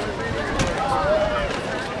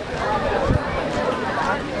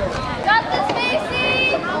 Got this, Macy!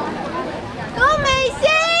 Go,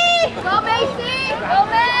 Macy! Go, Macy! Go,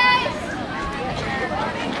 Mace!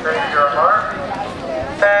 Raise your mark.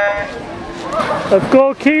 Let's go,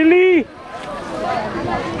 Kaylee!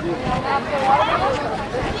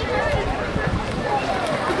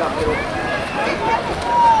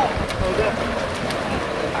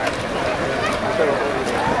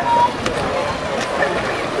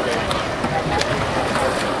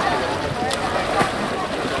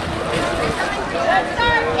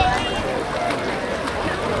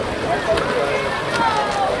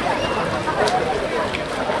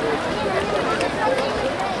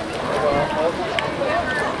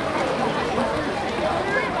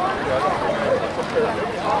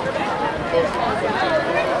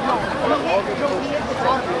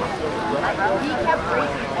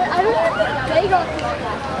 I don't know if they don't do that.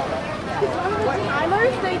 Because one of the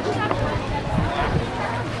timers, they just have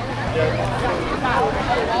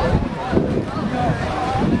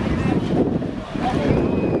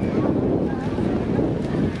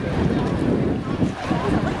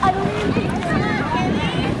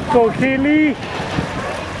Go, Kaylee!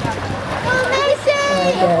 Go, Macy!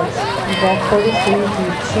 Event 43,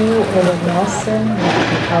 D2, William Nelson,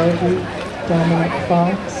 Howard Dominic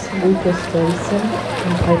Fox, Lucas Grayson,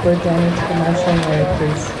 and Piper Denny to the marshalling area,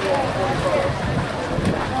 please.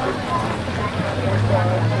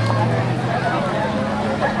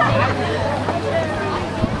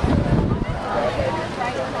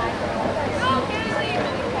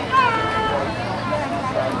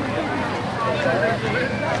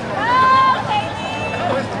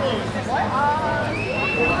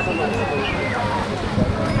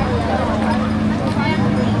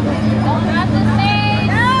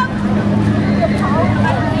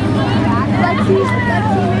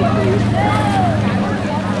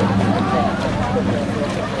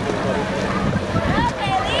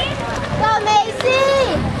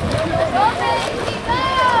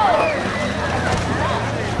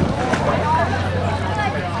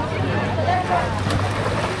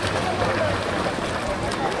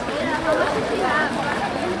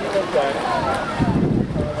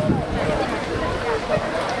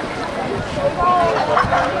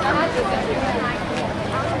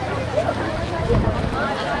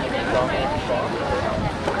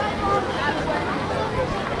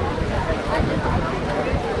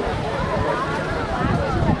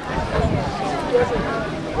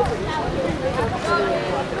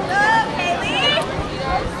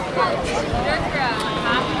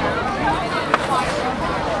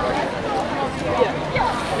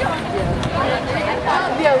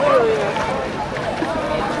 Yeah, literally.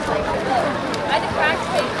 I just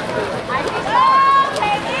practiced.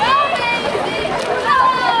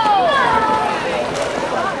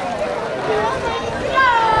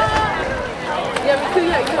 Yeah, because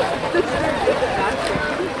yeah, you know, this is the faster.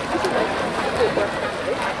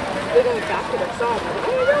 Then on the back of the song, I'm like,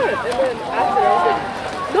 oh my god. And then after I was like,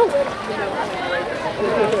 no. You know,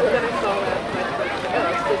 so then I saw that and I was like, oh,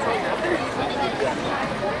 that's the song after.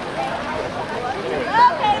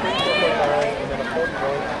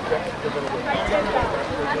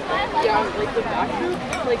 Yeah, like the back group,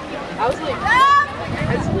 like I was like, I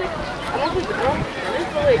just like, I don't think the girl running,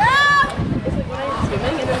 but like, it's like when I'm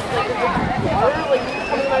swimming and it's like water like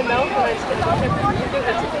coming in my mouth and I just can't breathe.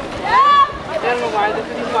 That's it. I don't know why the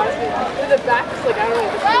 55 is the back is like I don't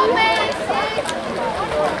know.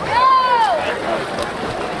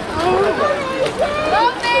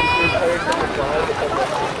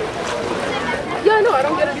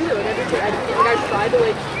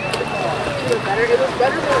 was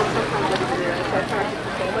better than like sometimes I do breathing. So I try to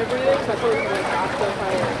control my breathing. So I told him like after if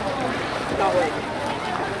I got like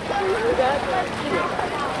breathing with that, but yeah.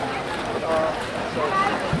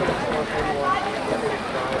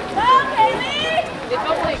 It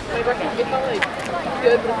felt like my record. It felt like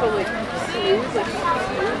good, but it felt like smooth,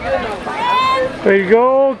 good, not fast. There you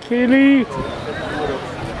go, Kaylee.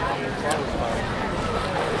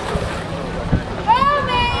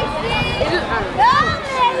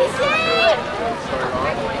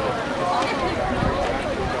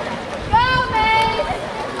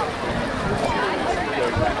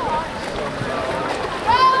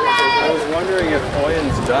 I was wondering if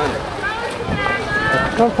Oyen's done.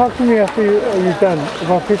 Come talk to me after you're done.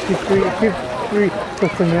 About 53 for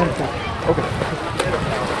Samantha. Okay.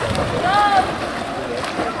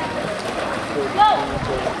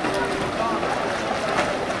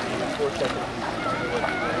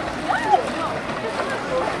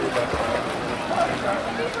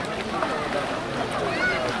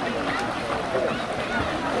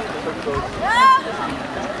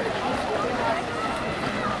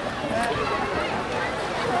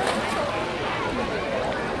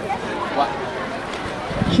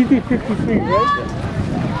 She did 53, right?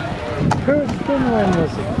 Her spin line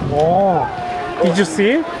was, oh. Did you see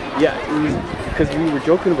it? Yeah, because we were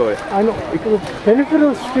joking about it. I know. The benefit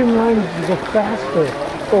of spin line is go faster.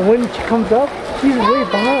 But when she comes up, she's way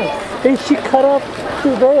behind. Then she cut up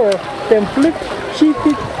to there, then flip. She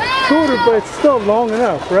did shorter, but it's still long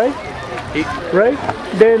enough, right? Right?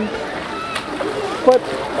 Then, but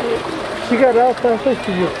she got out faster.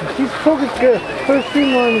 She's focused good. Her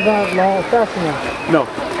spin line is not long, fast enough. No,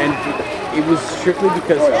 and it was strictly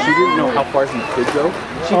because she didn't know how far you could go.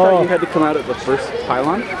 She thought you had to come out at the first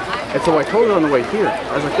pylon. And so I told her on the way here,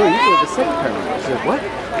 I was like, oh, you go to the second pylon. She said, what?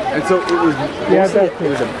 And so it was it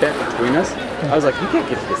was a bet between us. I was like, you can't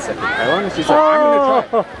get to the second pylon. And she's like, I'm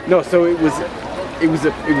gonna try. No, so it was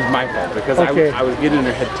my fault because I was getting in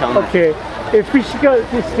her head telling her. Okay, if we should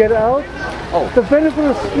just get out, the benefit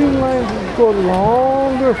of streamlines is go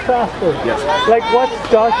longer, faster. Yes. Like watch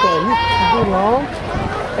Joshua, he's too long,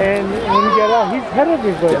 and when you get out, he's ahead of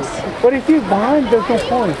everybody. Yes. But if he's behind, there's no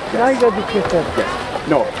point. Now you got to kiss that. Yes.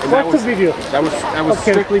 No. Watch the video. That was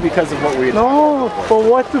strictly because of what we had. No, but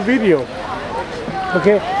watch the video.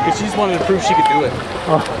 Okay. Because she just wanted to prove she could do it.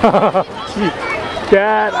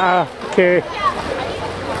 Okay.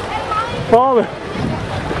 Follow.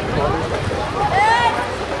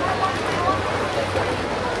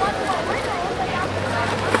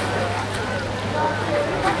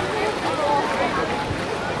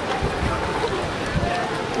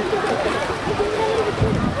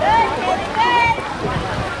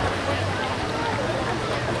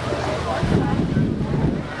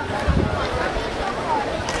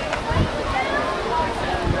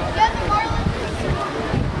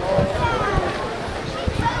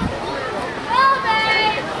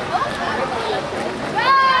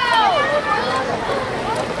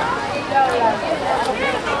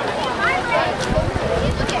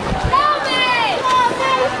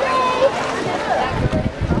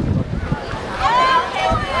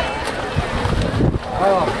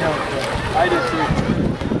 I did too.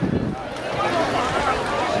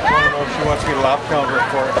 I don't know if she wants me to lap count her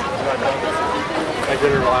for it. I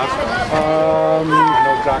did her last one. I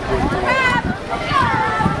know exactly what you want.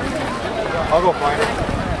 I'll go find her.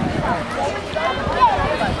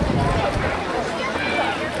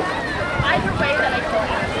 Either way that I can.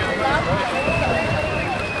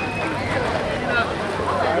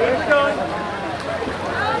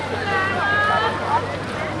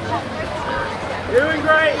 Doing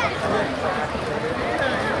great.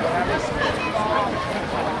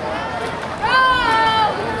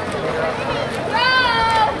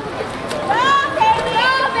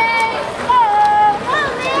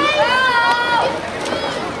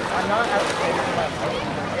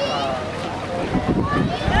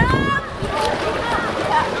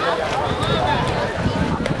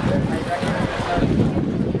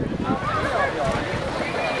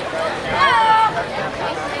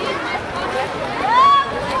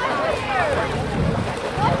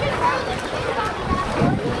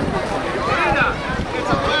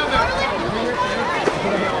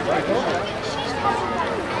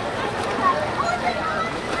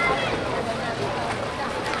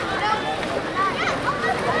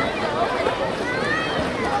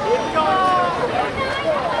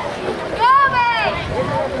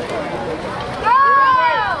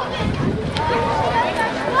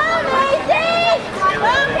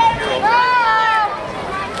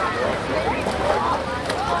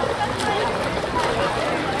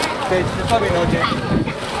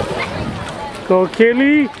 Go,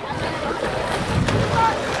 Kelly.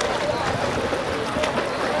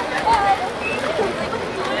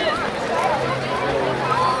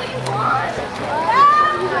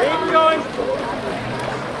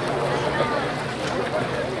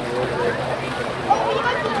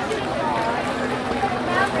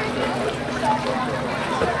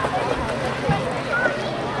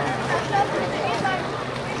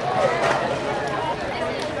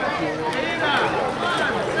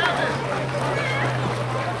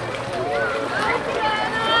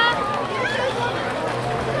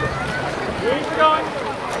 going.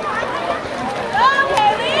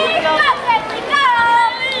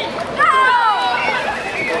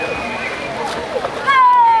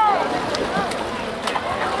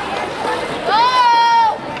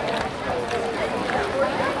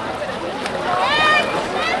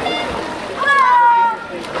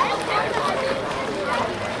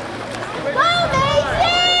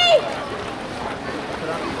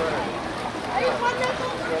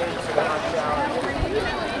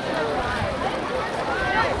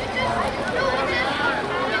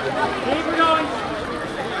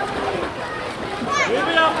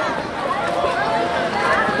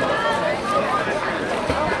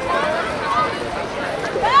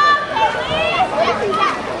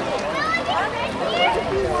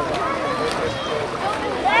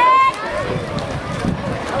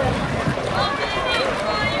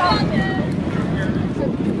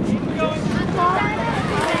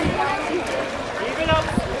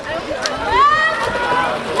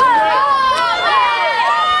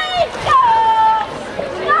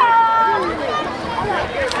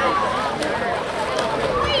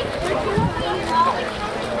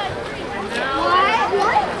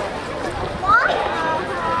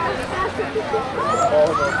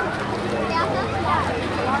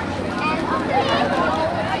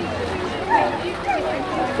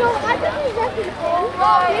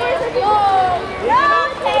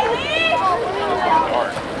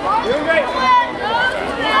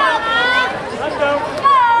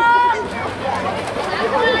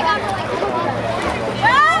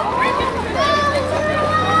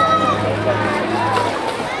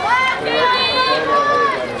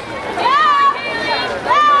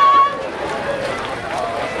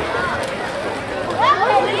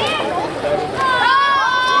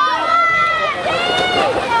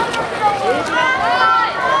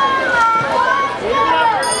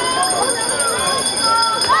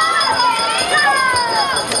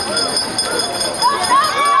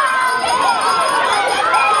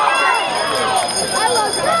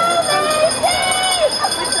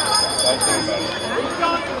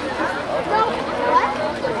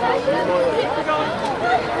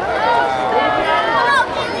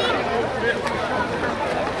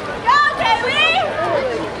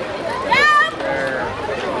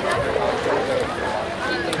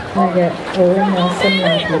 I get Owen Nelson,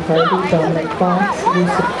 Matthew Harvey, Dominic Fox,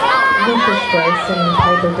 Lucas Bryson, and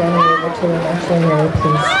Piper Denny over to the National Area,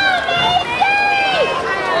 please.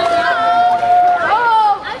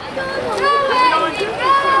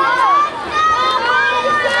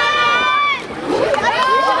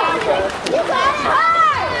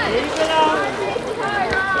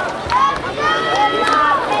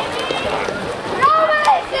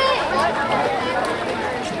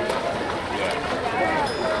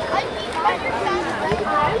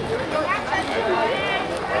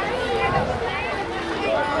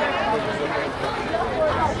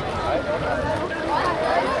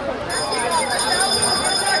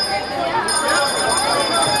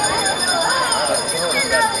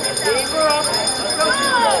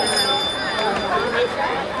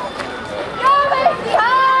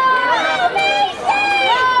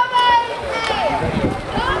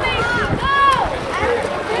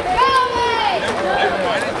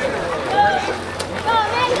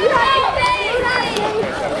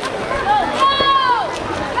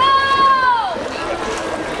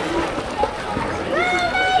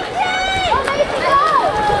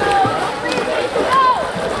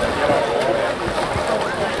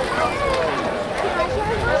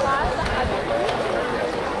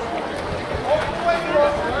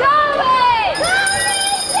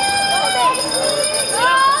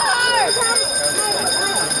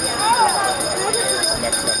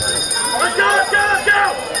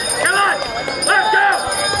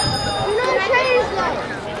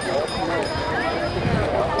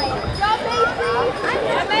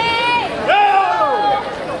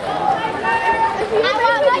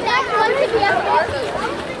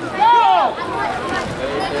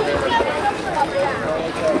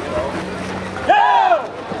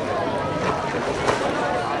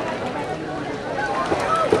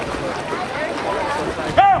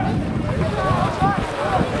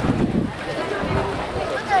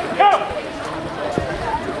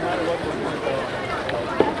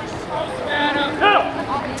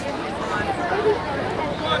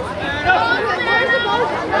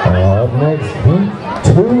 Up next, heat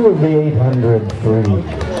 2 of the 800 free.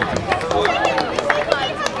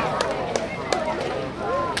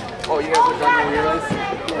 Oh, you guys are done the relays?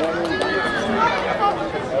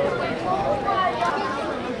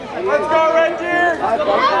 Let's go, Red Deer!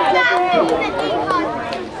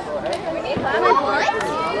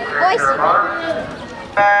 Voice.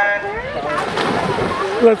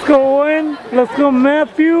 Let's go Owen. Let's go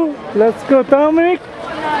Matthew. Let's go Dominic.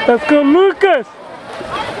 Let's go Lucas.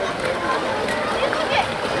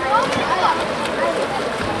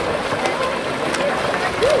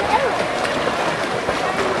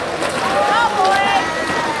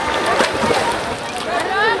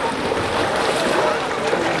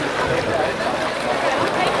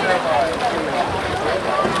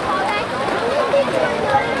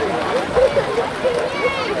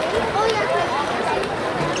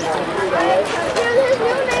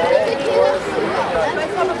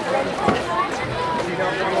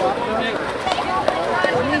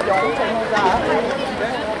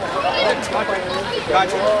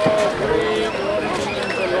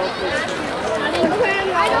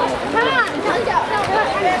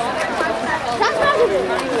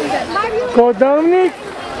 Go Dominic.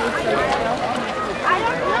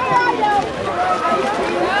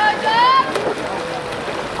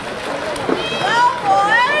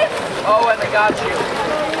 Oh, and they got you.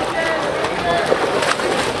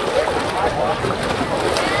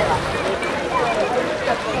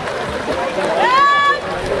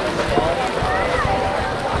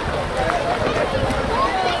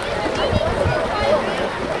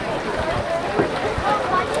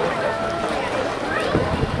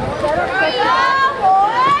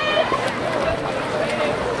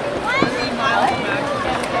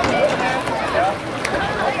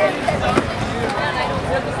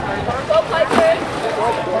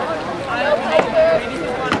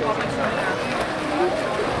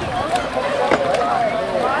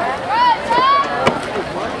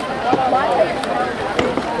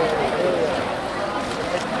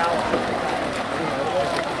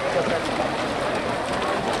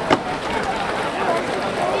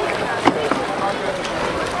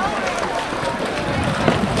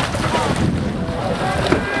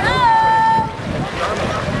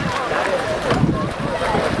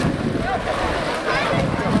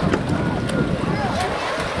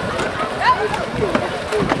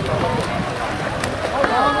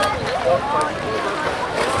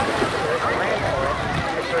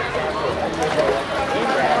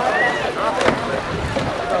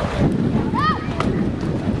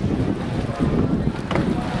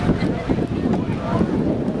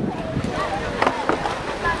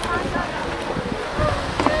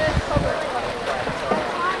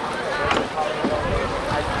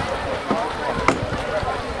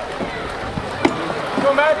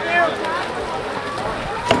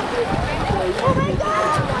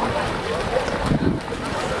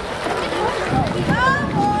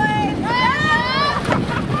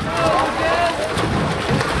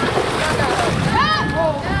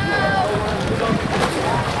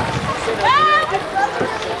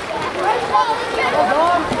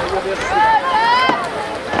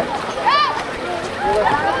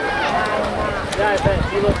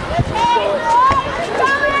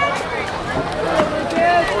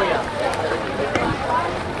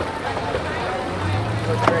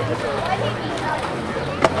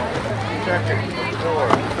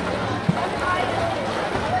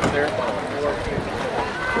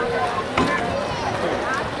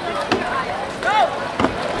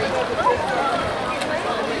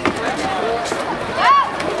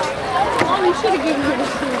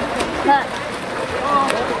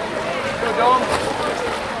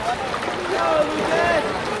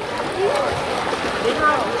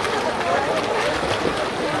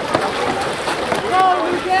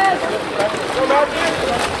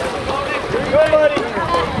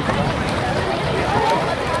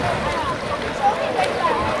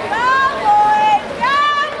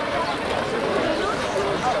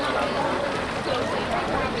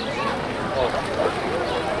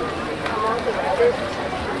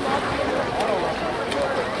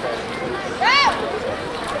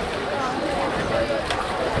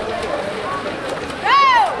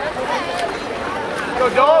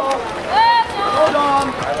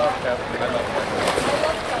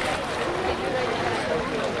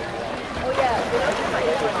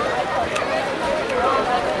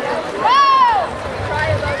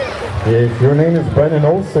 If your name is Brennan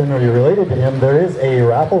Olson or you're related to him, there is a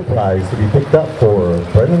raffle prize to be picked up for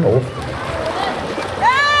Brennan Olson.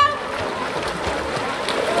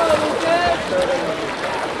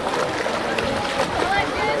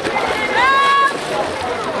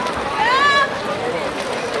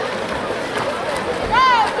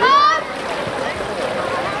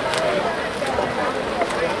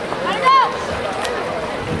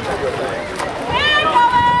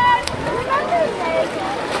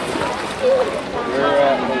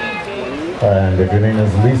 And if your name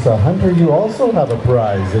is Lisa Hunter, you also have a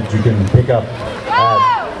prize that you can pick up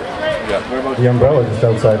at Where about The umbrella just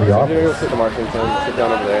outside the You're gonna go office. sit in the marketing tent, sit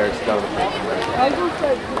down over there, sit down on the front.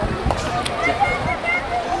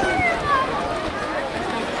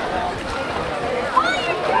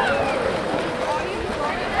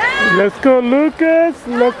 Let's go, Lucas.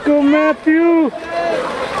 Let's go, Matthew.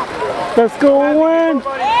 Let's go, Owen.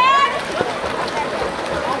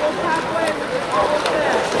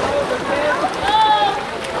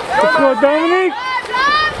 Let's go, Dominic.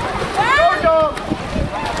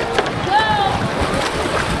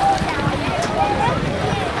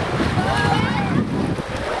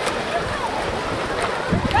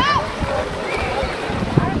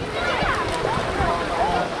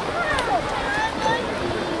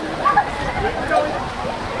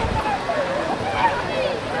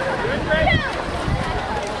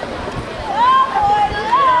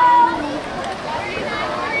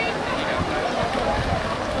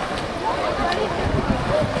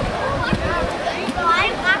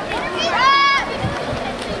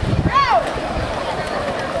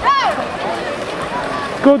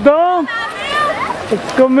 Let's go, Dom.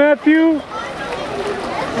 Let's go, Matthew.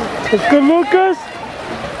 Let's go, Lucas.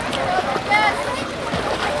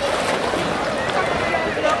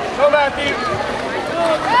 Go, Matthew.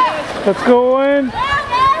 Let's go, Owen.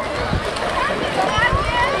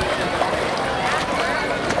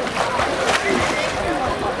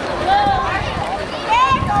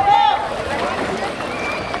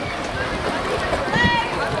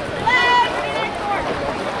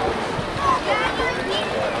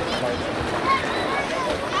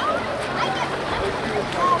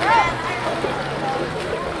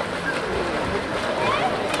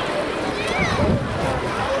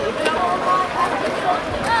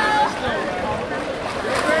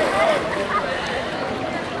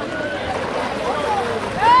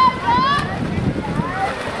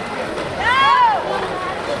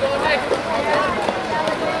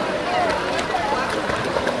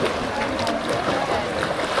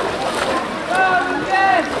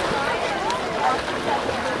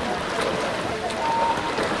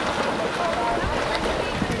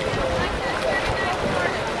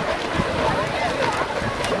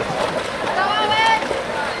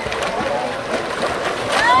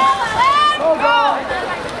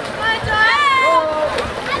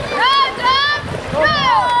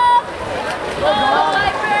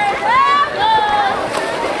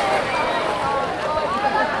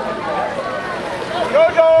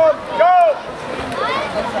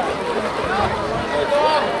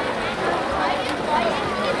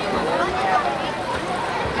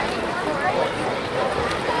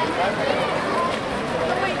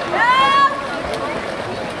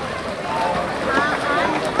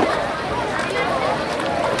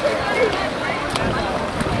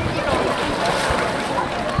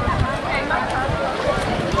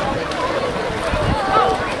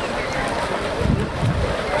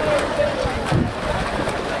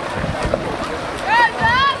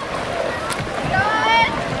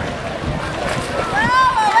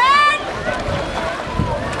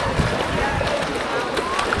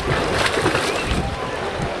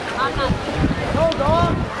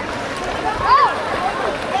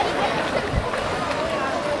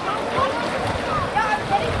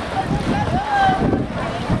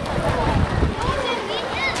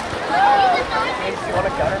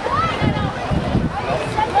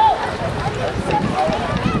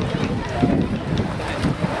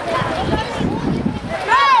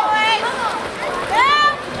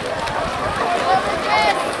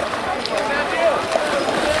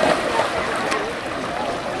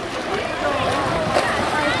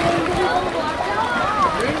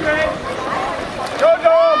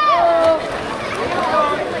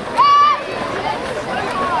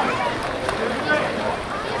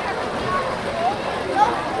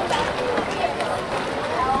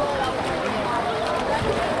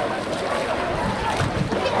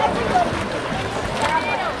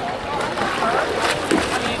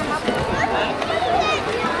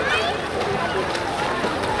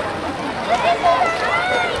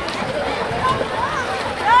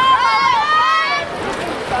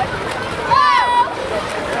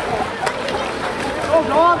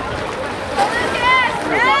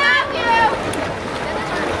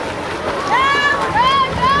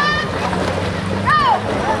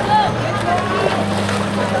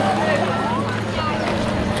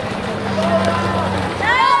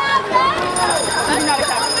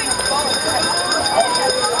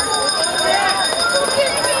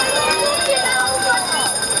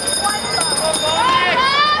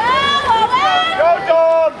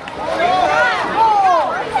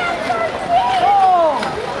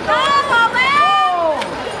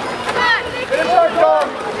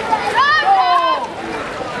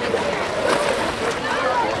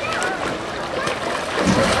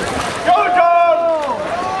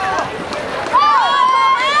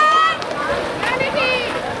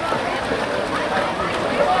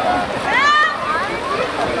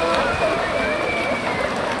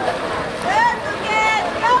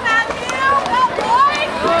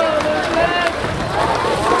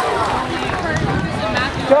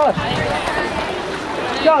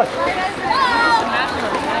 Josh.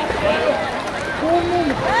 4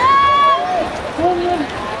 minutes. 4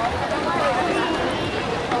 minutes.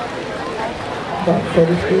 About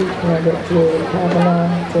 43, Connecticut,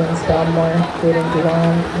 Hanna, James Belmore, Jaden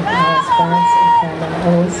Duran, and Alice France, and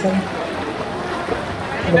Cameron Olson.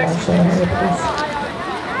 The marching area, please.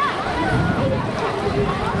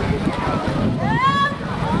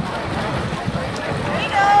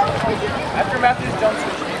 After Matthew's done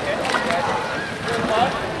switching, okay?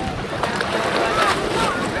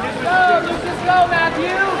 Go, Lucas, go,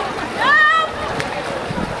 Matthew!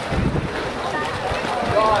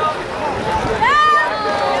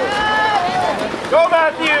 Go,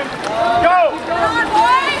 Matthew! Go! Come on,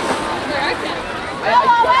 boys! Go,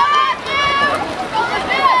 Matthew! Go like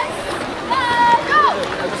this! Go!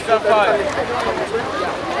 Step 5.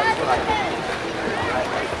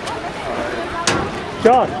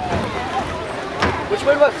 Josh. Which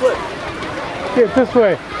way do I flip? Yeah, this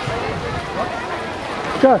way.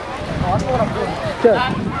 Josh. Josh.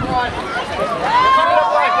 Keep it up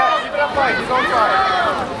right, guys. Keep it up right. He's on fire.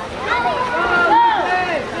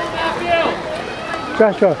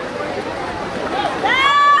 Joshua.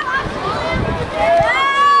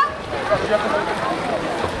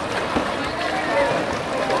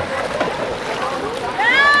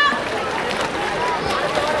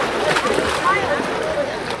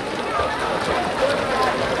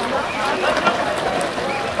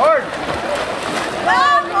 Hard.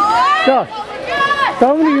 Josh.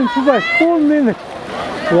 Somebody improved by 4 minutes.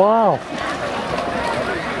 Wow.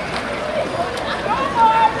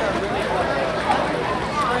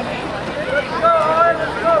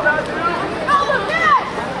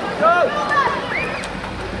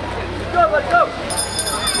 Let's go.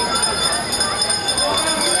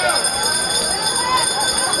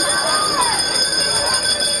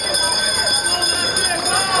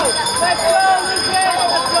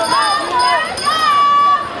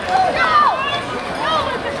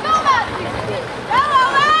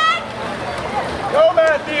 Go,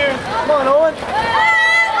 Matthew. Come on, Owen.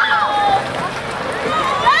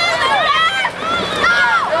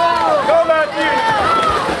 Go, Matthew.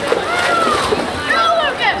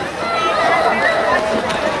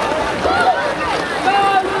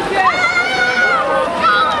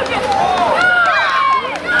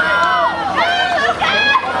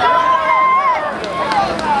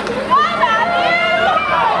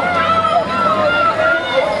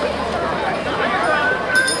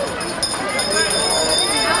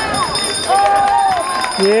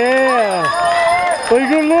 Yeah. Way to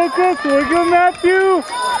go, Lucas. Way to go, Matthew.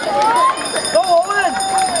 Go, Owen.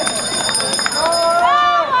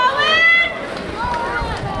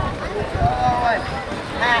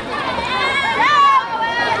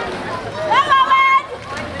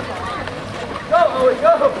 Go, Owen,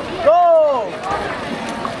 go. Go.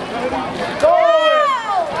 Go, Owen.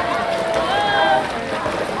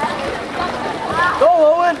 Go,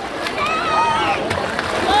 Owen.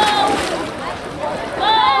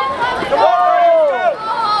 Come on,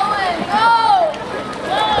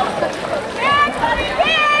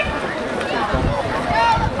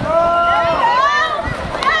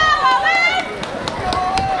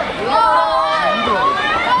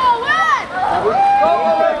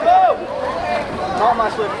 Not my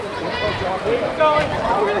slip. Keep going.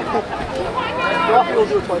 Rocky will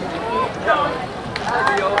do it twice.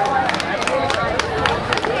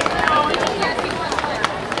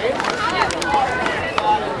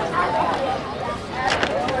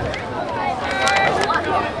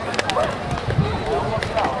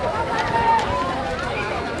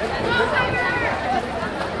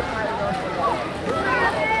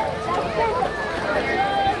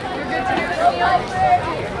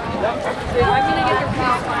 I'm gonna get your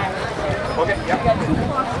cross time. Okay, yeah. You got 2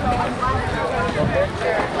 clocks going.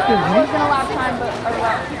 I was gonna lap time, but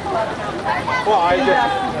Well,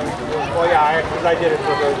 because I did it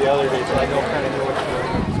for her the other day, so I kind of know what to do.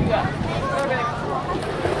 yeah.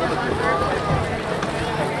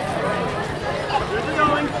 Where's it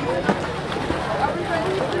going?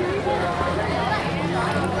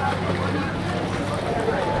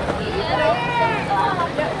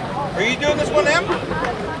 Are you doing this one, Em?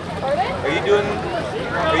 Are you doing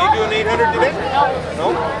 800 today?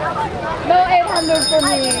 No. No 800 for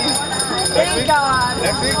me. Next week? God.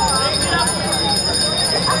 Next week?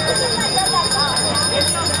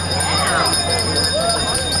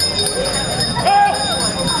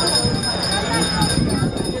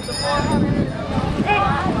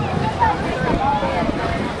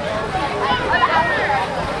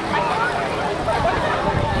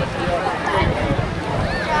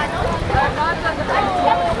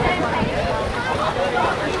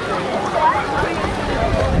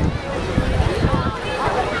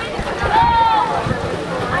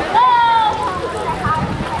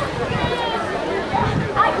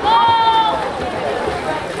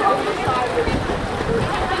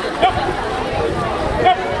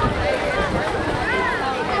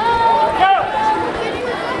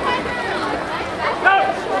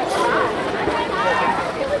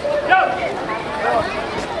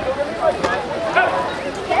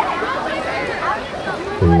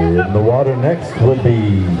 In the water next would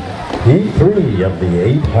be Heat 3 of the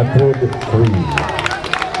 800 free.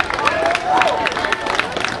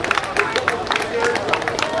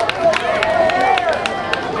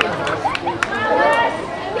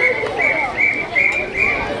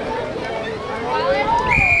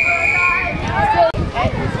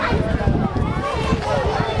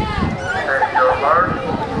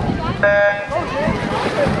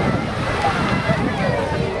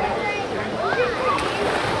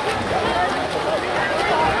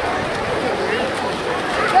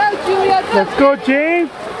 Let's go, James.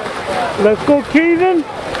 Let's go, Keegan.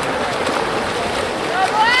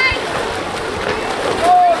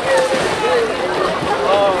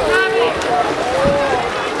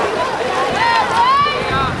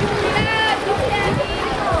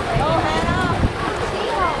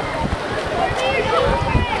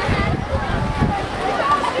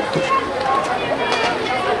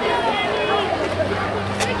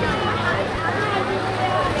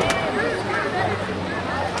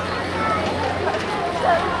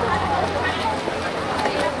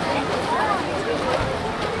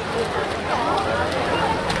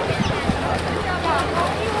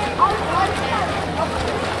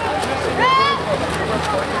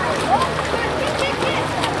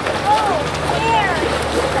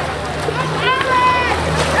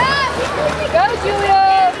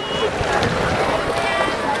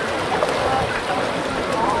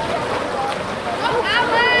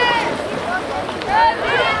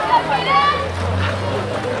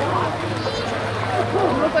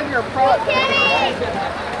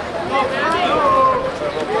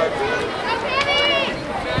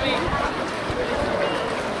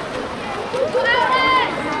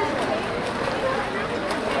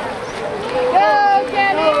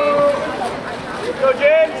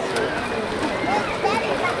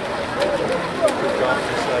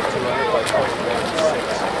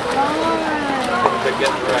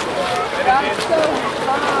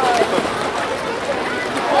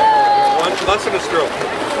 Less than a stroke,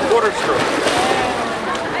 quarter stroke.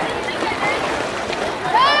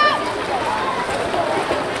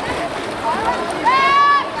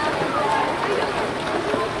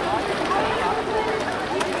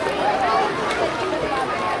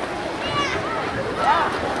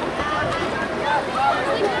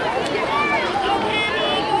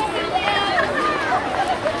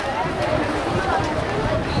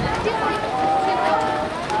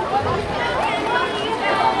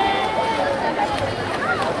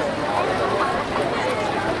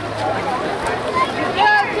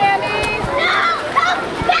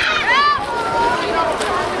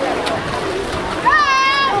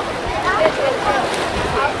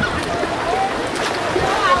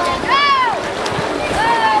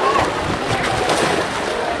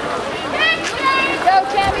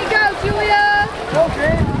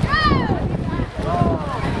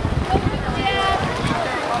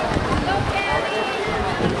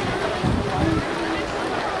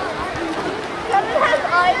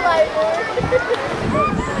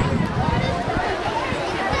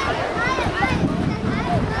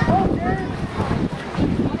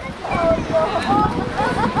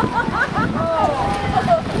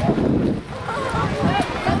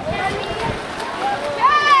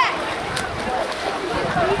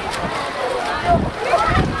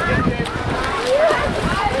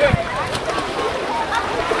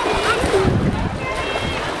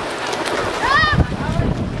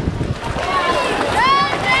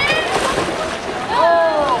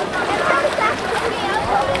 Oh!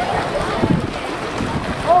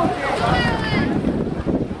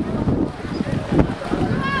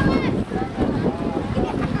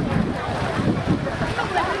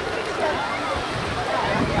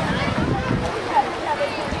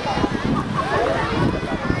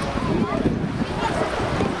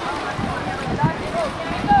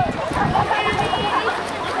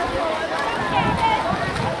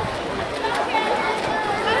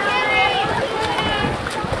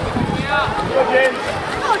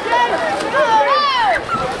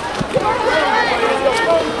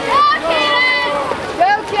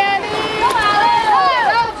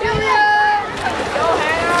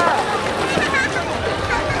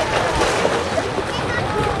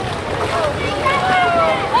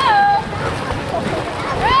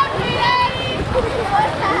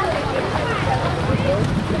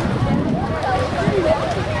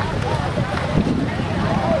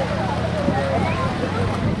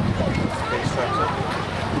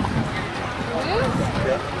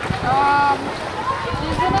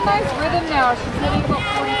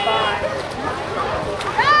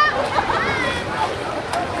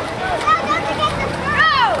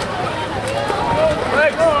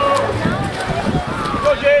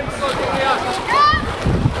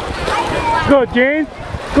 go, James.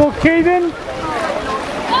 Go, Caden.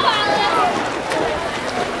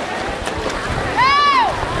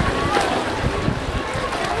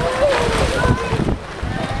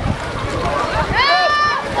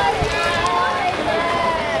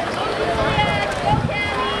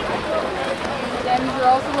 You're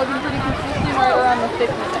also looking pretty consistent right around the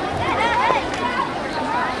 50 cents.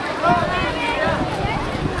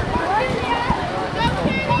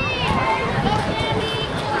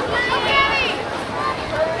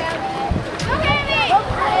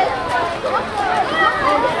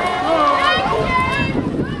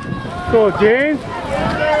 Go, James.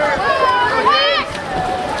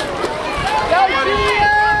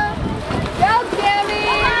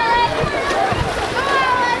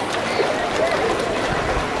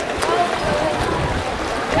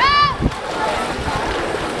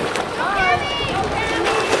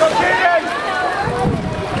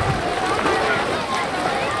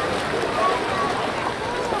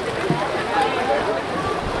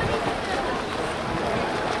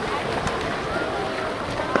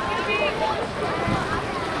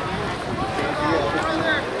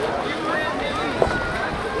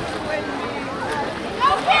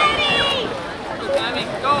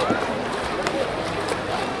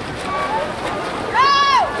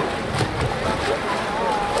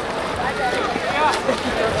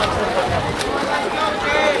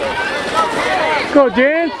 Go,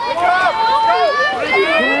 James. Can I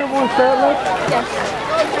have one start left? Yes.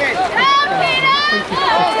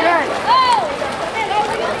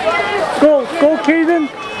 Go, Caden.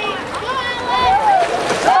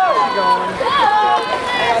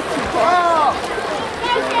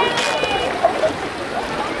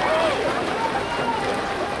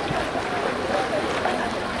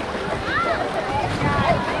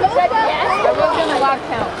 I was going to lock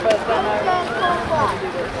count, but then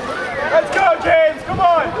I Let's go, James! Come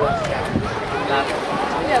on!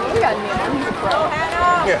 yeah, we got Neil. He's a pro.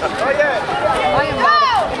 Yeah. Oh, yeah. I am not.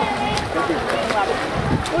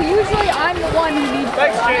 Well, usually I'm the one who needs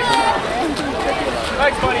Thanks, James.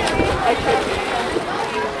 Thanks, buddy. I could be.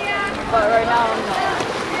 But right now I'm not.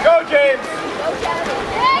 Go, James!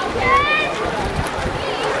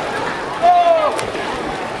 Oh!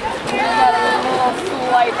 Got a little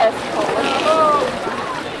slight escalation.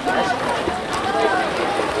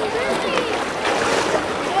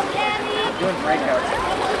 Doing breakouts.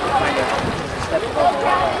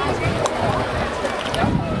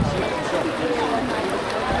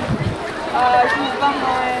 She's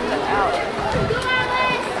behind Alex.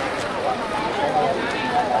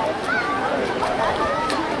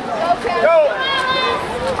 Go!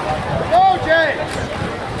 Go, James!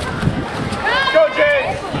 Go,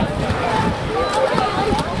 James!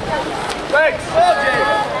 Thanks! Go, James!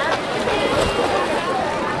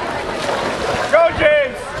 Go,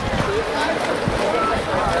 James!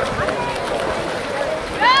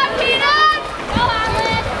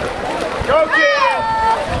 Go, James!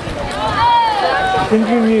 Can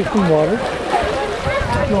you need some water?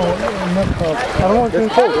 No, not cup. I don't want to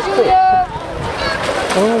drink cold. It's cold. I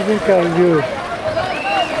don't want to drink out of you.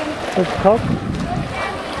 This cup?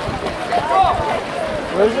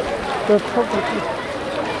 Where is it? The cup.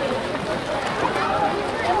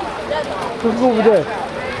 Let's go over there.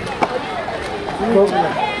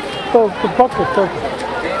 The bucket.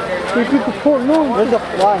 You get the cold. No, there's a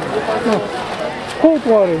wine. No. Cold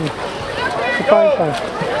water in it. The fine time.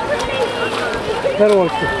 That'll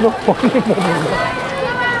work. No.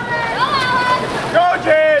 Go,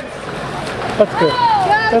 James! That's good.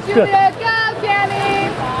 That's good. Go,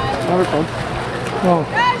 Kenny! Never come. No.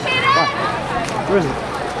 Where is it?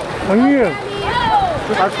 On here.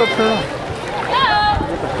 I stopped her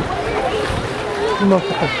on. No.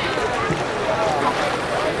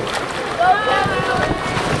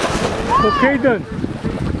 Okay then.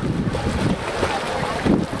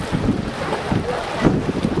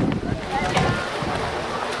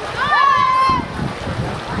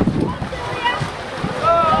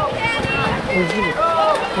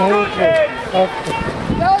 Okay. Go,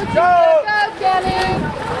 Kenny!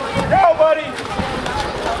 Go, buddy!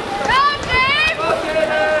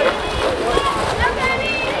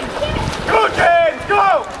 Go, James! Go!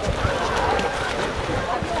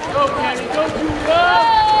 Go, Kenny! Don't you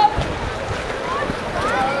run!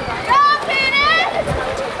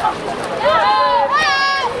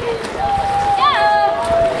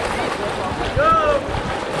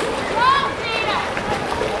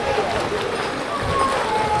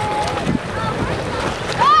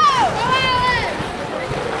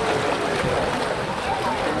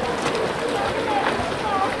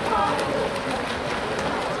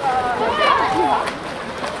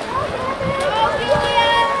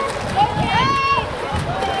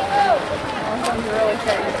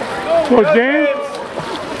 Go, James.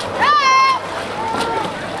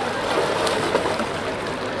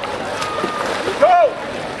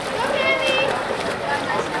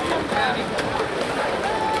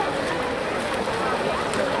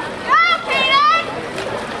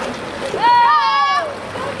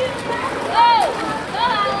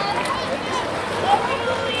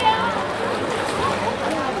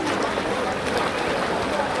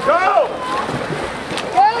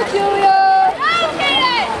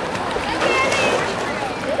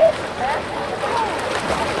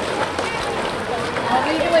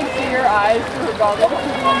 Eyes through her goggles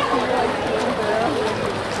because you want to see her like seeing through.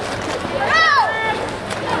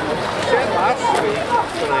 She had last week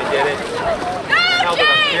when I did it. I held it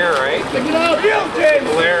up here, right? Pick it up! The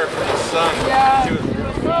glare from the sun. Yeah. She was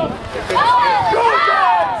really cool. It couldn't see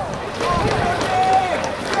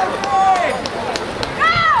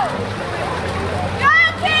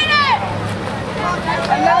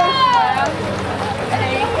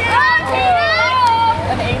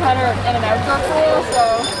An 800 and an outdoor pool, so.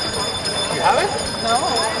 You have it? No.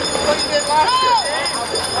 What you did last year?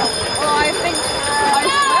 Well, I think I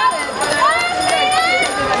said it, but I don't think I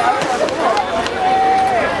did an outdoor pool.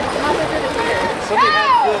 Not that I did it here. Somebody had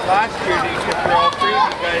to do it last year, and you for all three of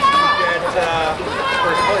you guys to get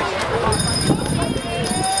first place.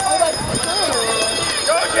 Oh, that's true.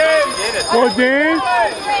 Go, James! You did it. Go, James.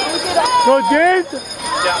 Go, James.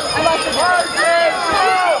 Yeah. I must have done it.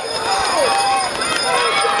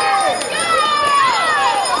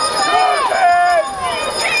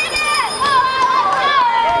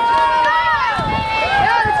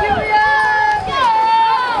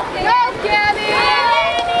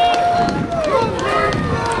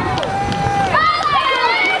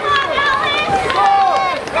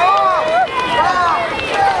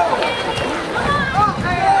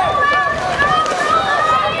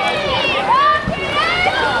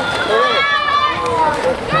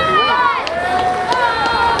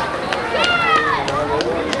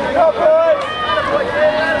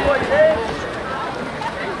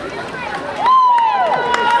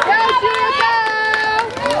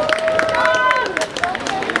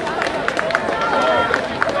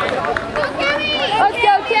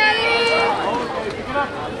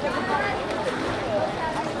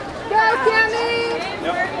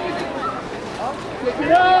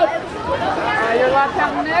 Your lap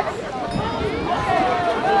count next.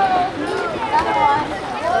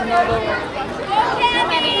 Another one.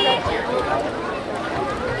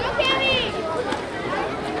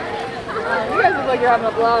 You guys look like you're having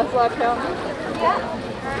a blast lap count.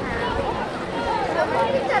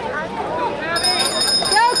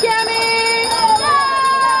 Go, Cammy!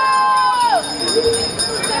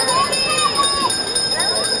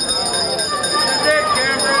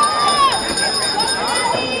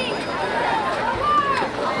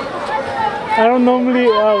 I don't normally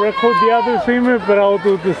record the other swimmer, but I'll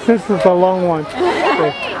do this since it's a long one.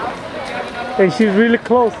 Okay. And she's really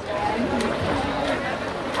close.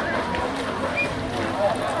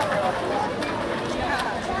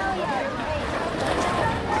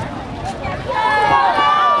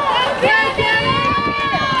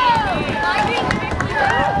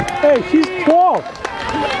 Hey, she's 12.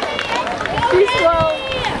 She's 12.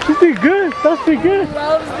 She's pretty good. That's pretty good. She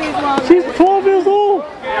loves these long. She's 12 years old.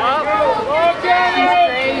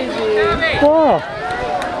 Crazy. Wow.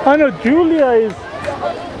 I know Julia is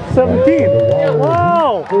 17.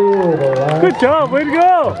 Wow. Good job. Way to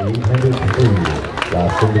go. 803.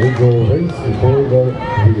 Last individual race before the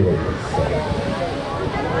relays.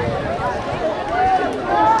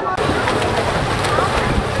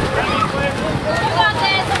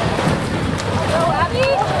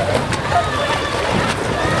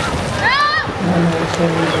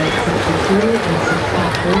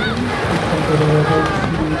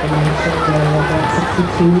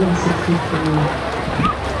 And 63.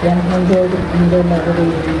 100-meter medley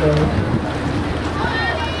relay.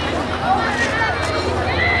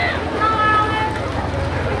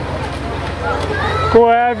 Go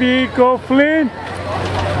Abby, go Flynn.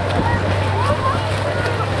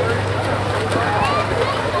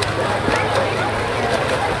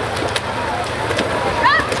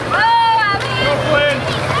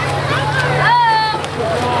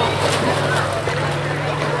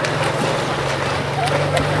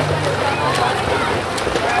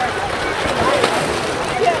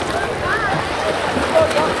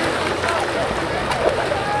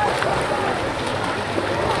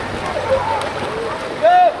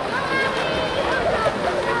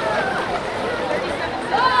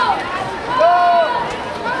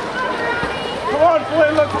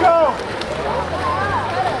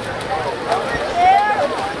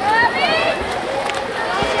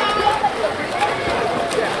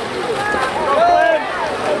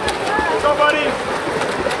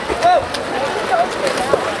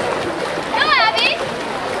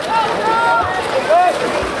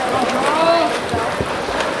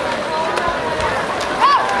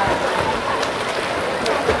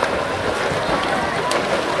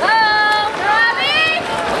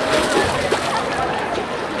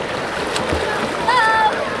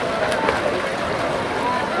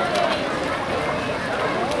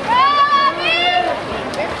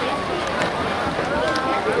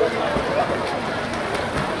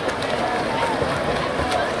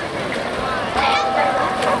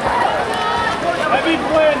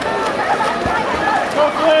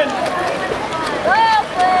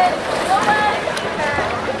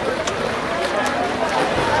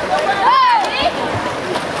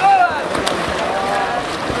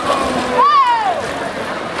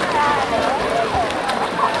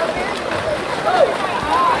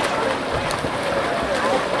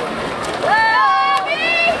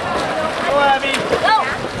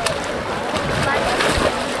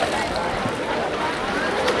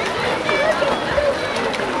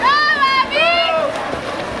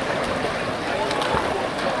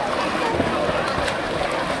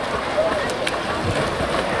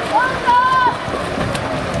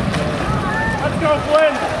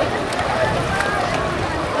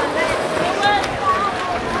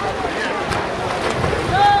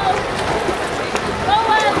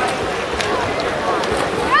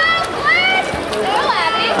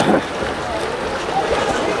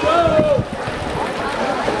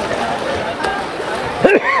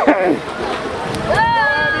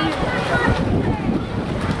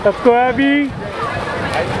 Let's go, Abby. Go,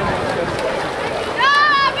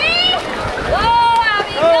 Abby! Go,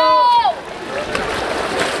 Abby, go!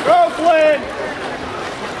 Go, Flynn!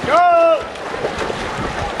 Go!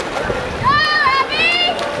 Go, Abby!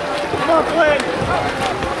 Come on, Flynn!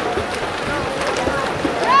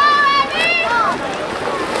 Go, Abby!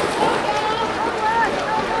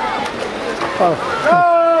 Oh.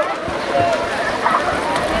 Go!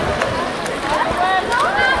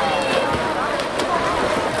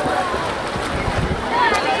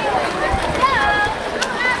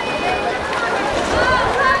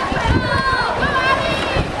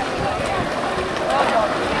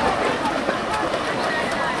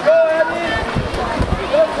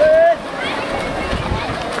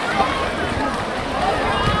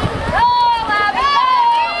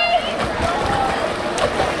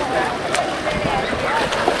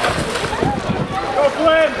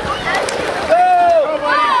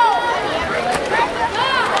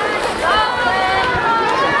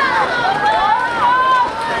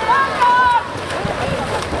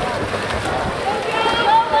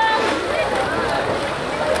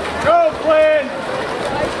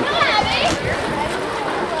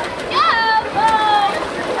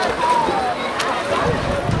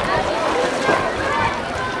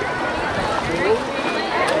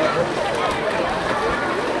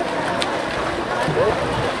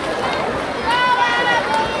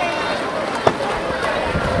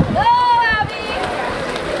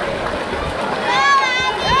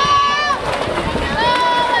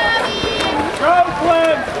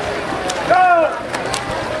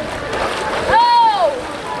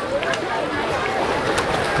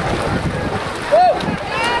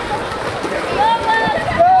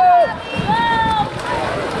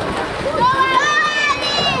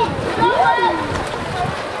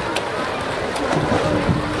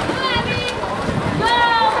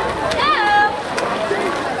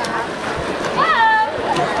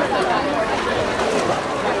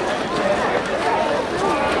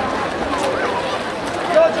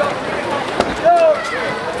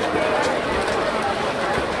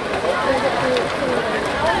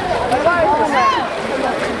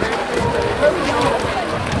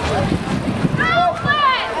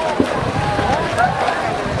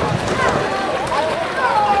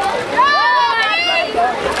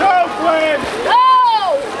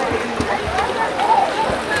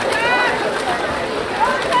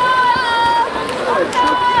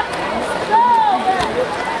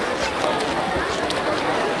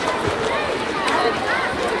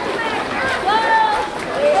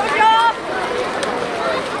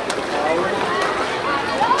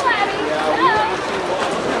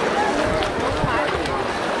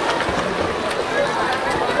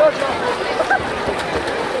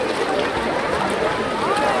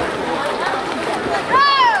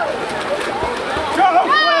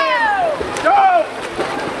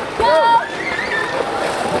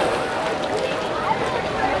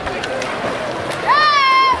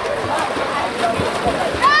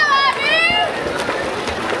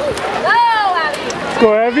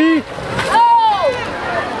 Go, Abby.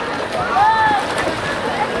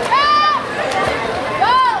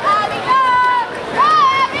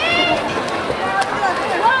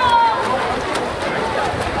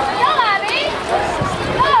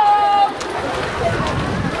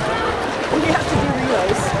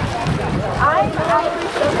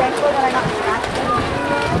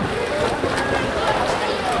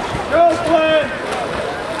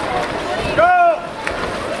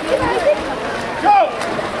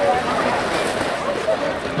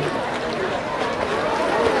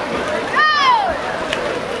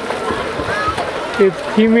 His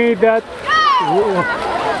teammate that.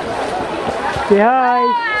 Say hi.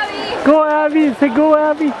 Go, Abby. Say go,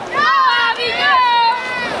 Abby. Go, Abby, go!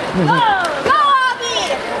 Go, Abby!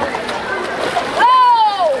 Go!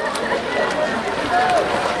 Go!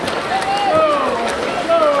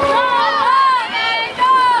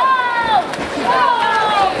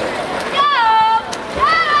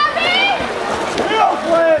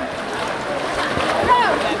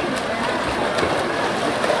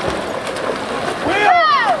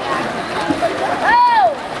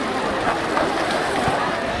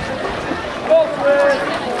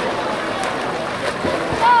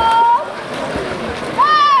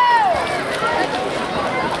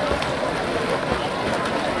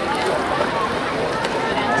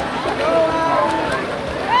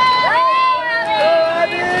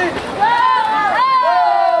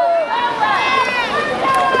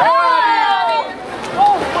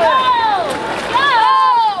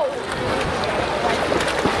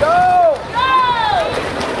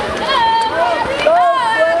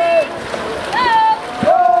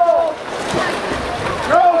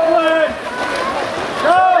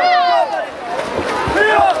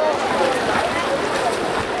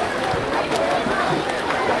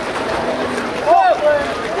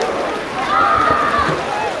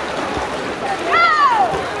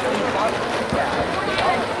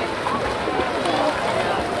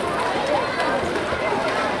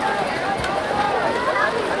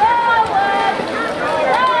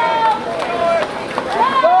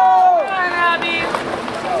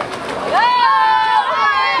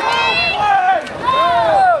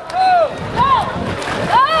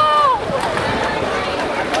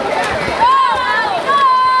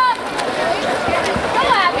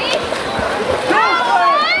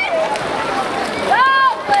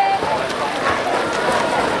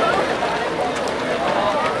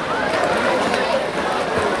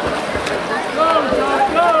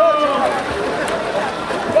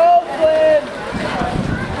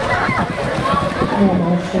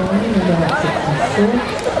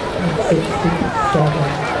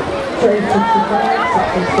 Sorry, 65,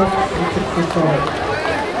 66, and 67.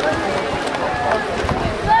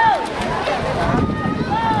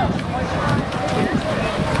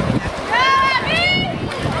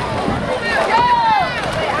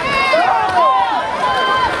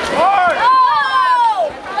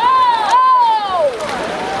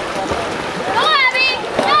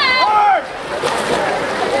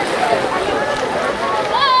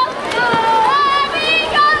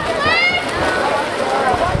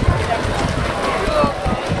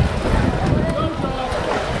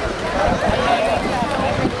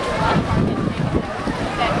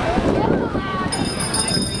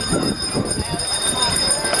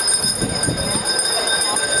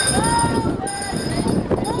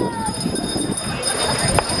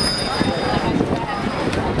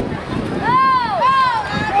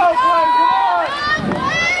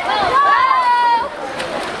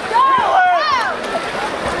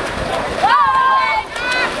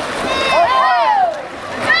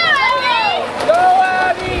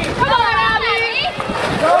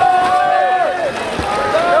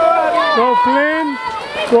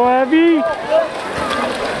 Go, Abby!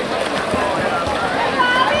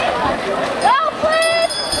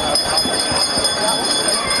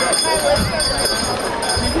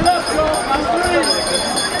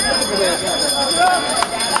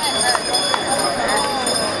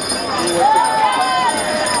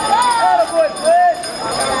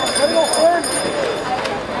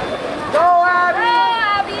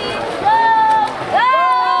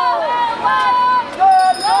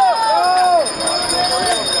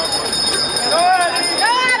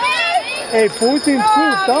 Hey, 14 2,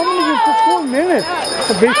 dominating for 4 minutes.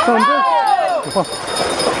 A big thunder.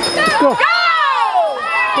 Go!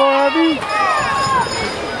 Go, Abby!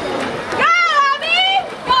 Go, Abby!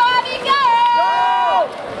 Go, Abby, go!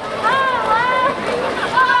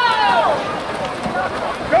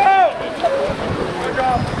 Good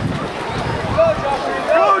job! Go, Joffrey!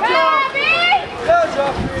 Go, Joffrey! Go,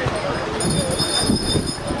 Joffrey!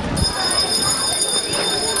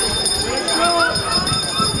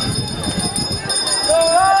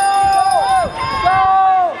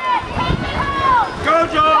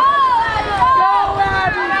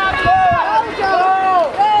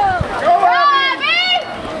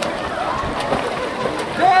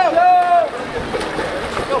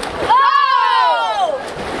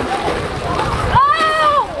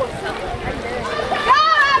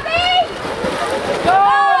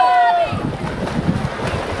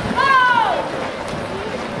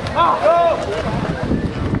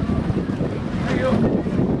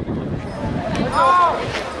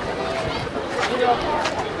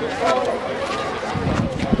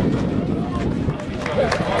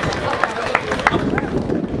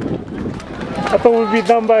 I thought we'd be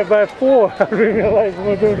done by 4. I didn't realize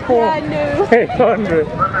we're doing 4. Yeah, I knew. 800.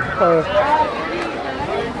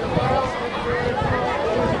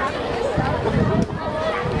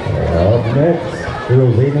 Up next,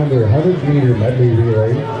 girls 800 100-meter medley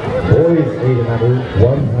relay, boys 800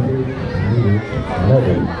 100-meter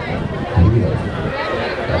medley relay.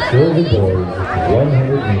 That's girls and boys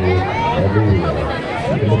 100-meter medley relay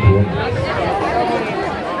in the pool.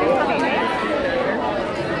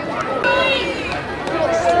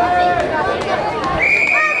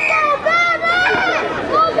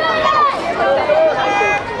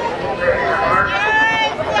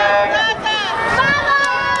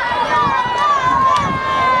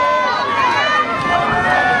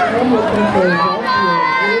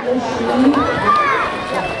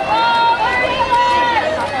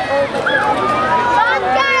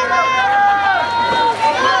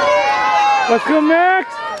 Let's go, Max!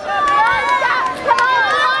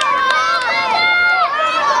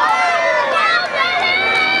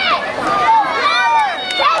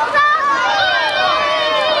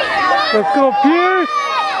 Let's go, Pierce!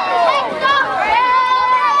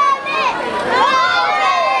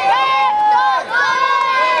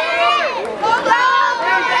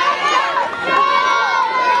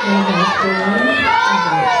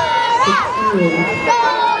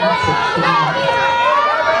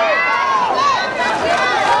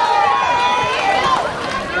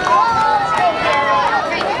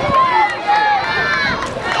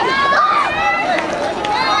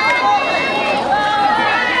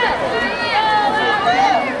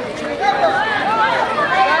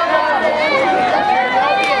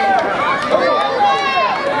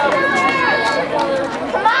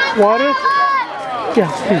 Water?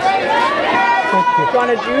 Yeah, please. Thank you. You want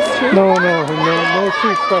a juice too? No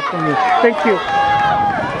sweet stuff for me. Thank you.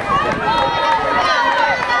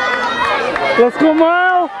 Let's go,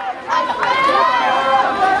 Mile!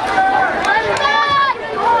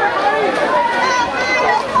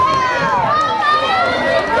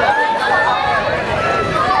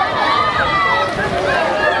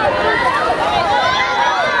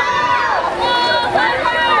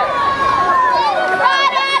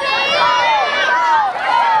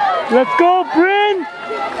 Let's go, Bryn!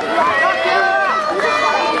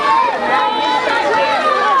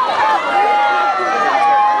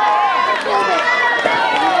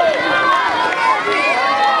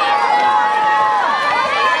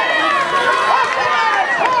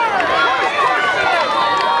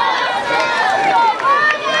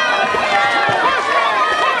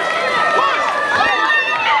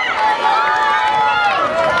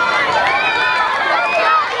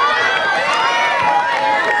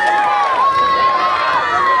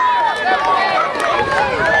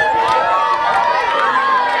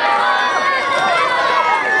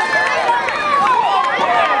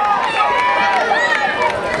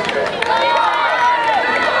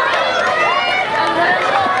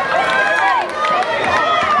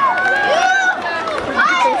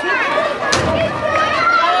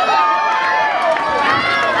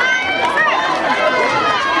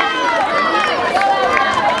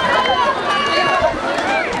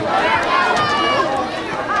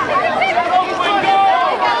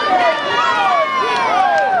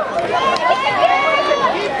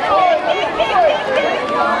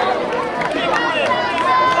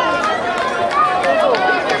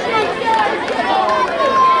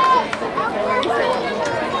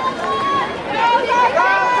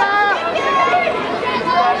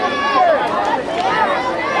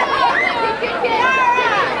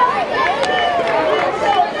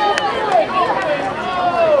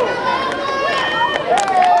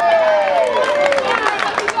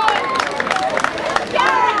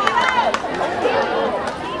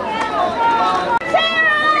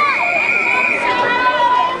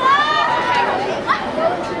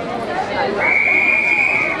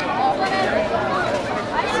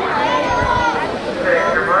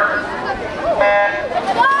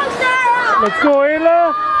 Let's go,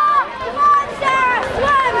 Ayla! Come on, Sarah!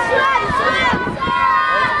 Swim, swim, swim!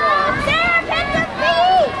 Sarah, pick the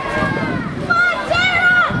feet! Come on,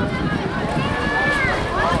 Sarah!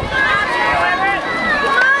 Come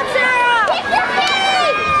on, Sarah! Pick the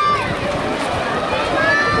feet!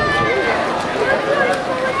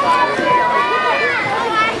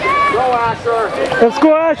 Go, Asher! Let's go,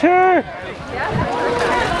 Asher!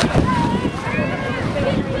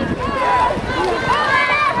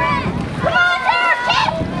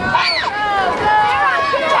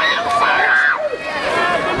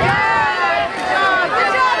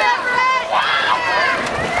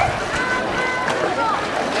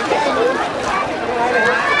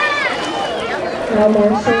 Now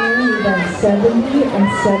marching, we've done 70 and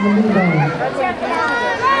 71.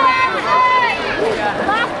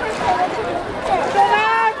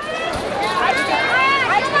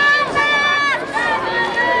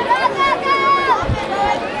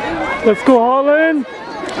 Let's go, Harlan!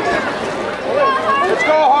 Let's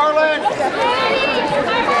go, Harlan!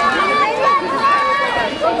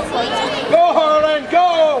 Go, Harlan,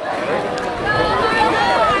 go!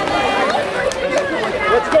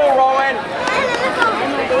 Let's go, Rowan!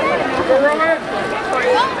 Go, Rowan!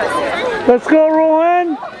 Let's go, Rowan!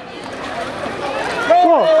 Go,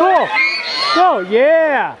 Go, go! Go,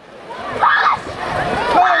 yeah!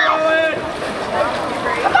 Go, Rowan!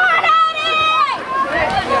 Come on, Annie!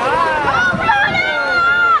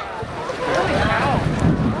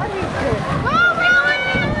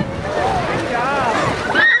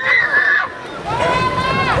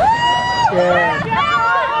 Yeah.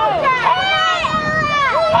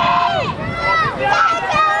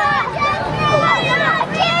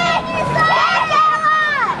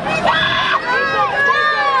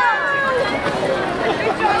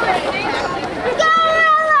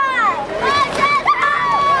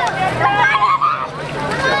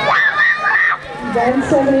 Then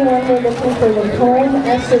 71, we're looking for Lacombe,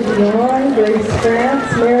 Esther Dion, Grace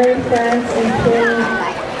France, Mary France, and Kim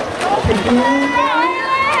Padilla.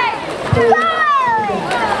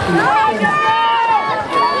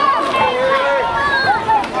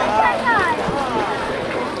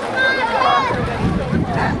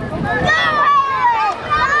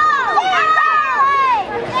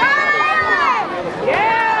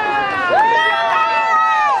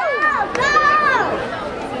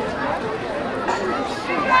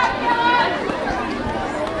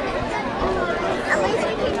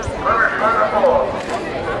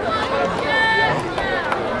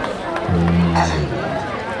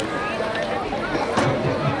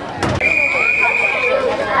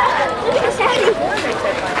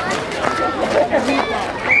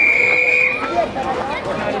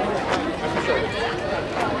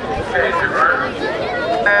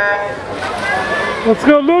 Let's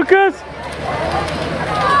go, Lucas!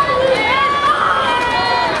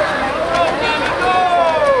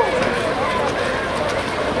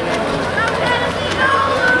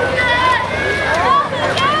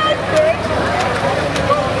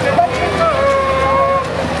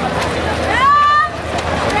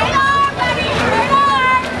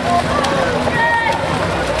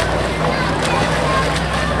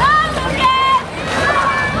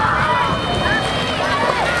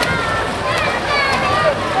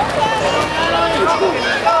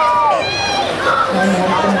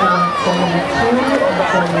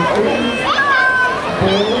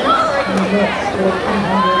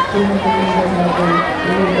 300 medley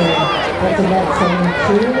relay. That's event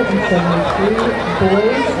 72 and 73,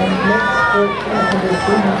 boys and mixed 1400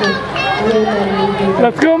 300 relay.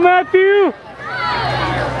 Let's go, Matthew!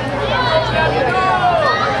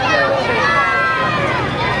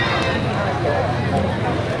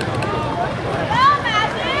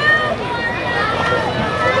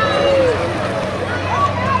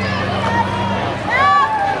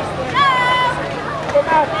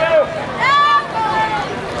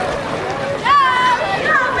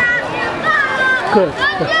 Good.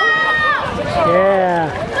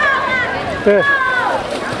 Yeah. Good.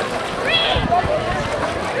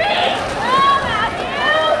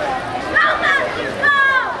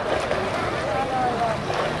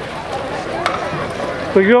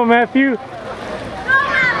 We go, Matthew.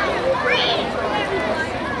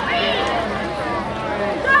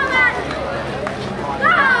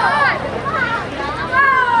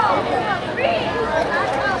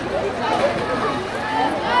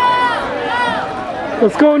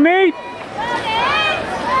 Let's go, Nate!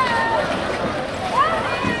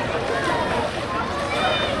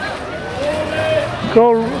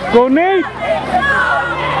 Go, Nate!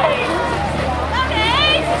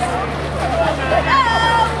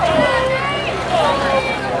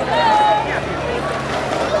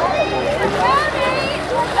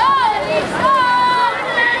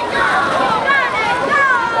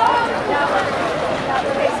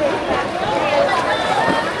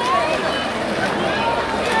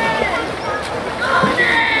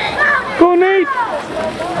 Go, Nate!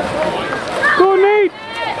 Go, Nate!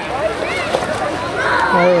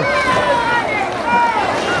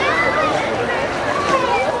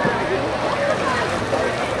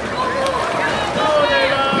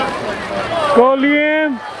 Go,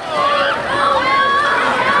 Liam!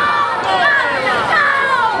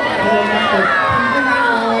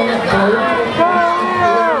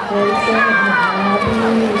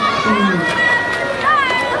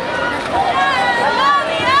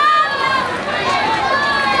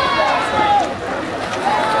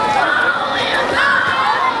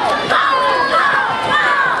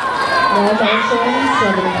 Congratulations,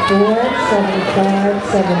 74, 75,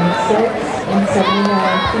 76, and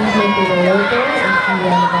 79. Please make it a logo if you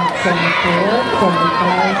run about 74,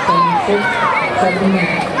 75, 76,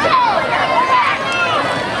 79.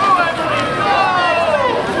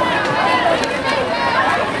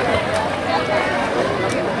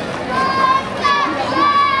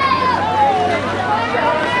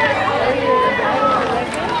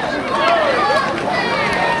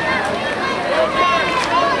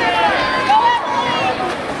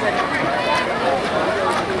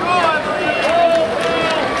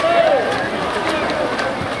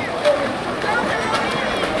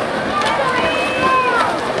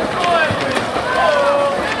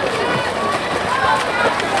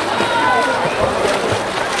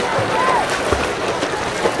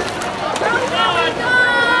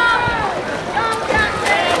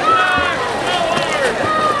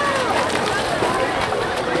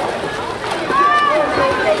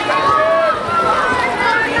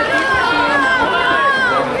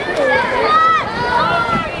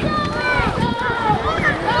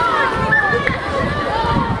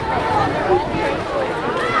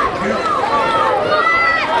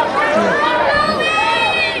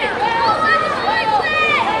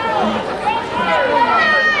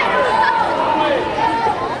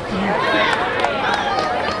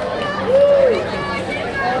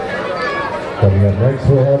 Coming up next,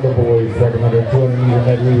 we'll have the boys 700 200 meter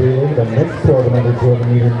medley relay, the mixed 1200 200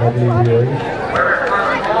 meter medley relay.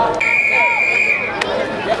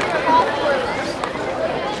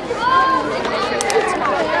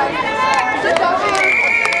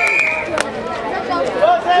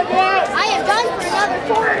 I am done for another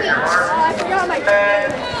 4 weeks. I forgot my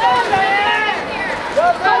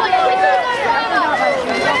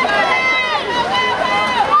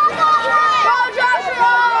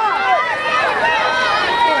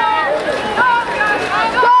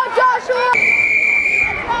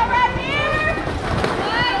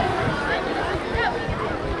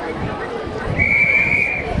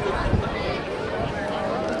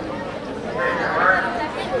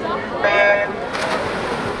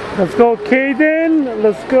Let's go, Caden.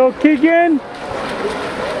 Let's go, Keegan.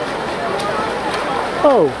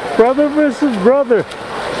 Oh, brother versus brother.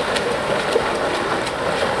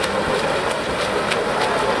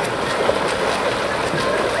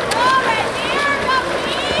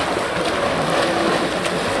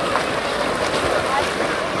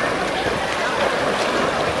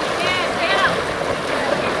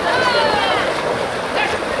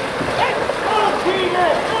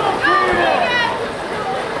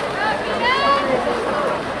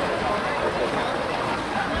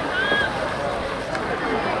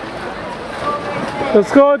 Let's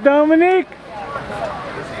go, Dominic.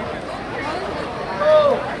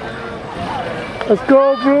 Let's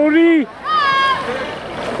go, Brody.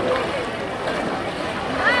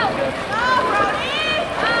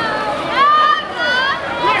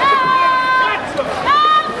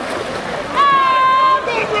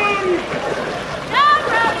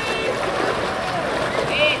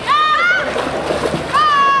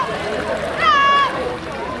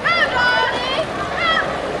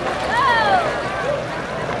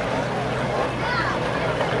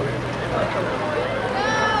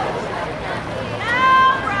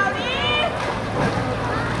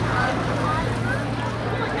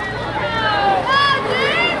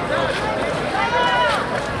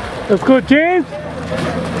 Let's go, James.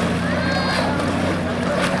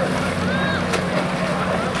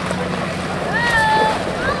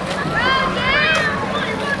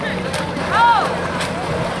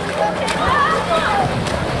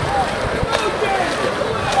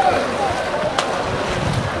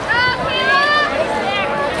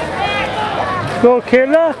 Go,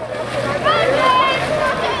 Kayla.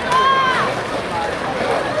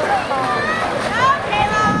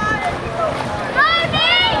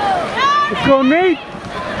 Let's go, Nate.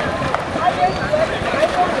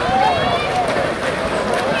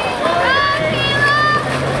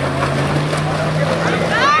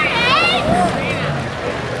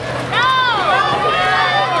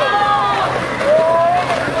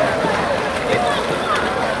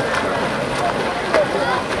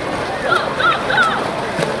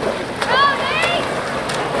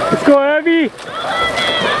 Let's go, Abby.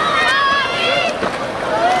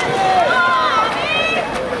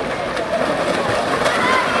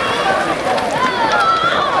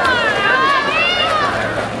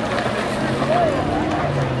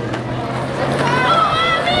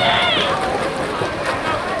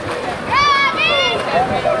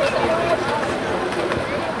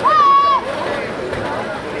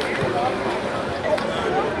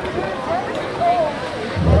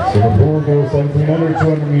 Singapore girls 1700,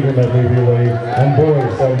 200 meter medley relay, and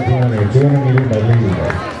boys 1700, 200 meter medley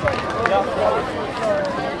relay.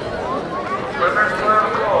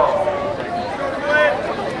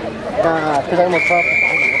 Because I almost dropped it.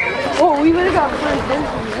 Oh, we would have got first then.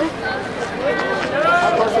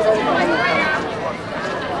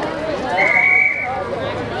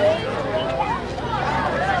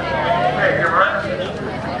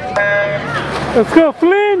 Let's go,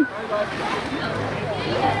 Flynn.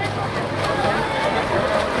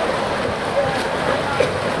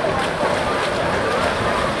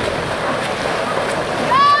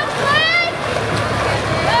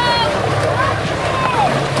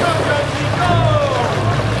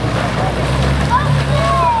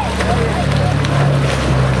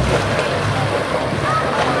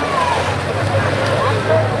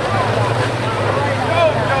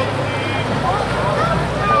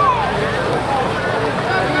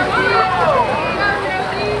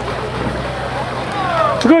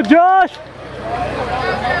 Let's go, Josh!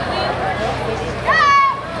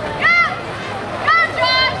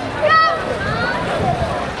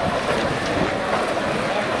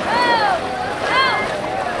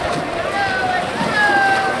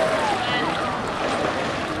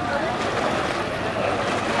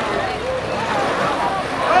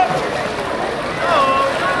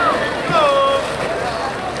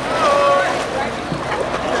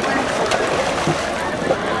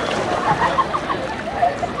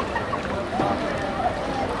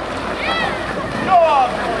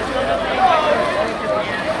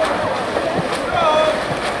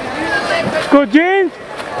 Go, James!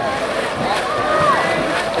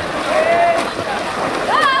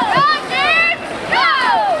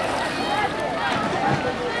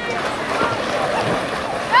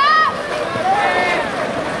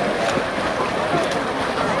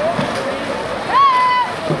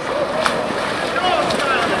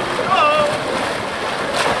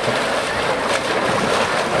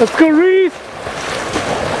 Let's go, Reese!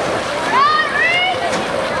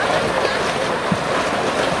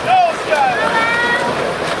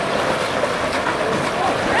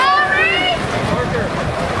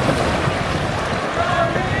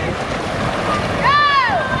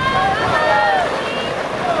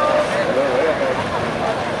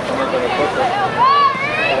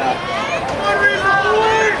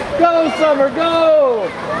 Go, Summer, go!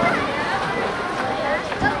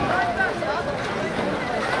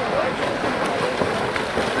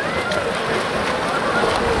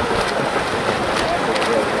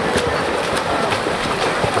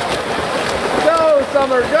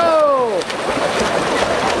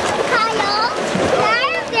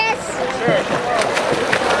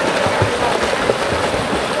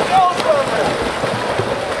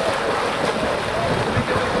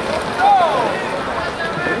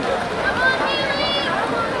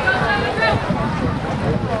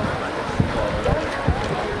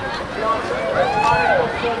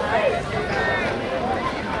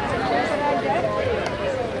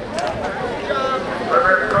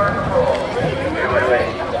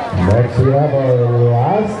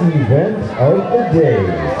 of the day.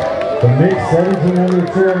 The mixed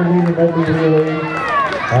 1700 200 meter medley relay.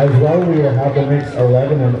 As well, we will have the mixed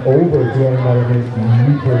 11 and over 200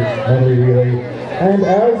 meter medley relay. And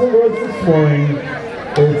as it was this morning,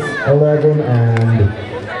 it's 11 and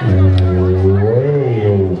way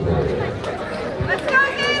over. Let's go,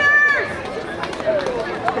 Gators!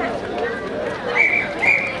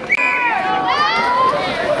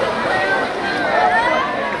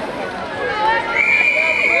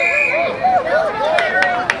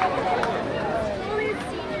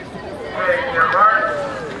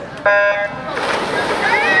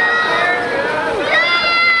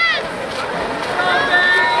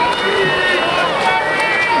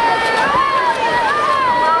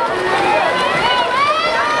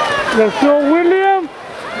 Let's go, William!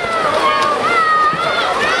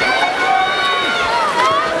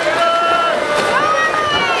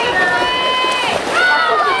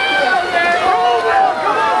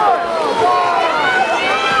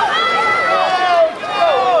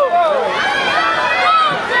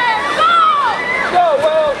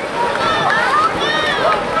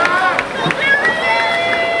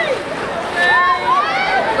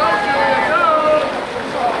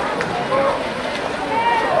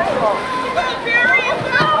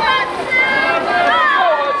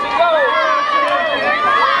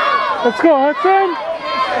 Let's go, Hudson!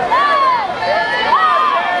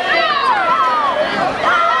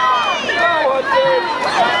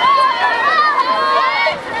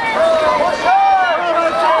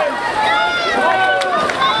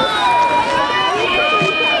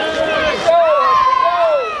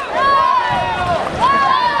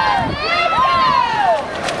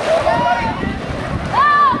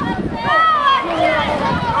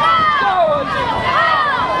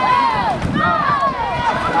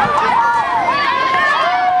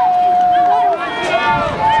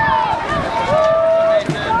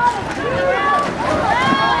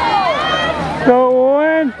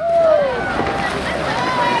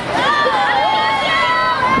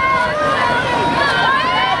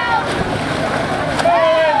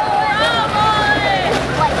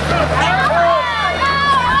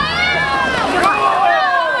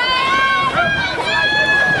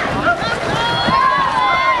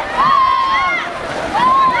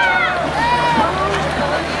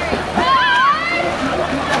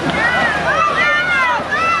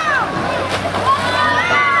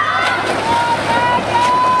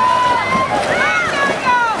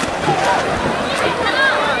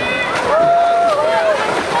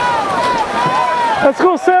 Let's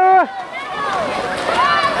go, Sarah!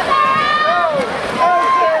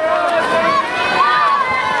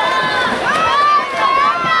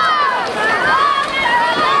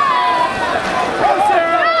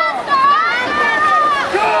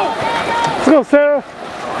 Let's go, Sarah!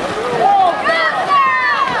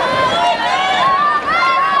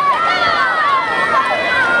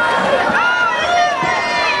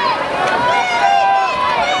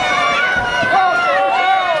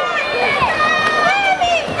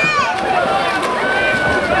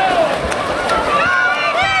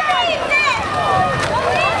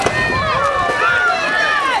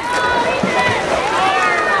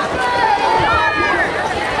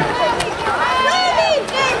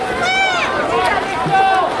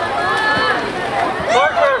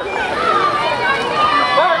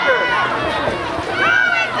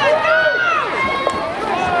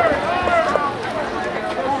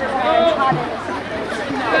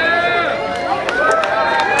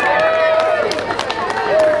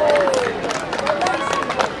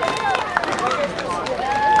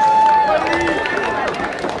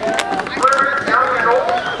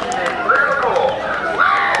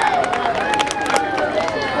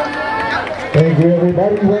 Thank you,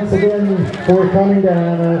 everybody, once again for coming to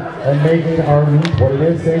Hanna and making our meet what it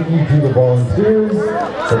is. Thank you to the volunteers,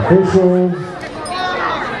 officials,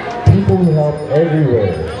 people who help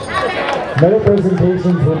everywhere. Medal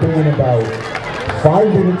presentations will be in about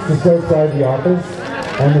 5 minutes just outside the office,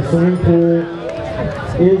 and the swimming pool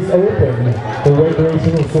is open for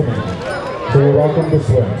recreational swimming. So you're welcome to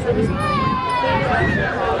swim.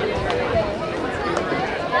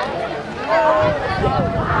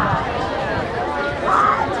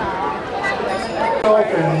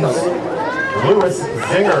 Opens Lewis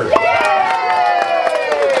Zinger.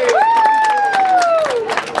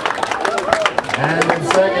 And in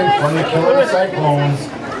second from the Killer Cyclones,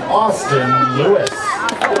 Austin Lewis.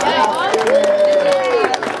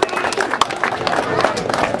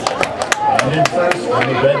 And in first from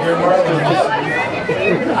the Bedford Marlins,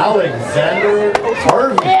 Alexander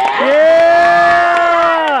Harvey. Yeah!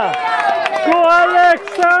 Go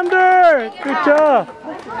Alexander! Good job!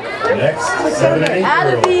 Next, 7 and 8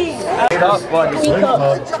 girls. Swim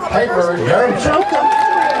Club, Piper Yarmchuk.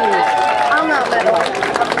 I'm not metal.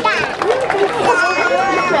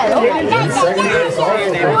 In second place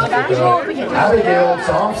also from Abigail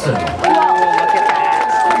Thompson.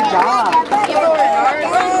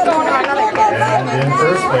 And in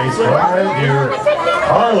first place from Red Deer,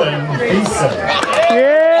 Harlan Beeson.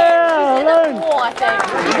 Yeah, Harlan.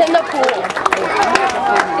 He's in the pool.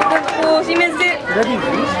 She missed it.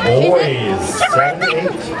 Boys, 7 and 8. In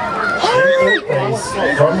third place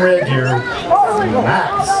from Red Deer,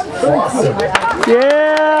 Max Fossum.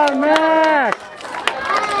 Yeah, Max.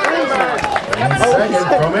 In second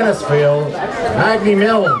from Innisfail, Maggie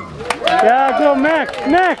Milne. Yeah, go Max.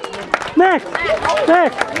 Next. Next.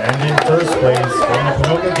 Next. And in first place from the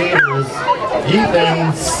Panoka Gators,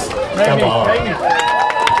 Ethan Skabar.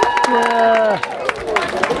 Yeah.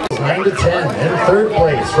 9 to 10. In third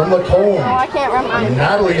place from Lacombe, I can't remember.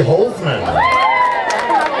 Natalie Holzman.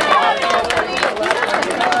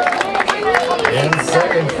 In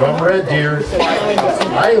second from Red Deer,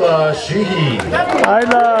 Isla Sheehy.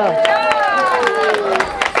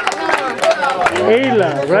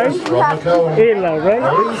 Ayla, right? From Lacombe, Ayla, right?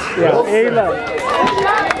 Yeah, Ayla.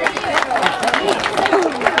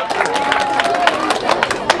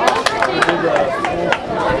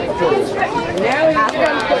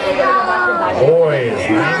 Boys,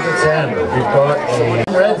 9 to 10. We've got a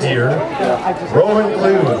Red Deer, Rowan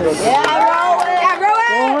Clues.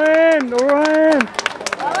 Rowan.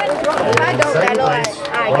 In second place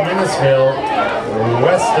from Innisfail,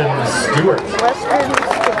 Weston Stewart.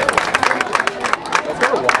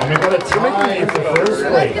 And we've got a tie for first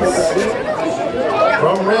place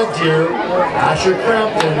from Red Deer, Asher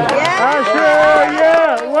Crampton. Asher,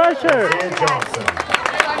 yeah, Asher. And Johnson.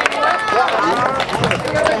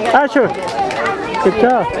 Asher. Good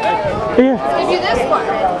job. Here. Did you this one?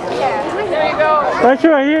 Yeah. There you go.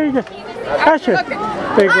 Asher, here you go. Asher.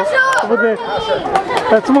 There you go. Over there.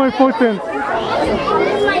 That's more important.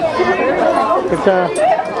 Good job.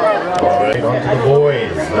 All right, on to the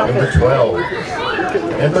boys, 11 to 12.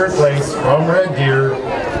 In third place from Red Deer,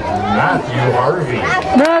 Matthew Harvey.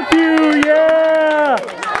 Matthew, yeah.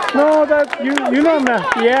 No, that's you know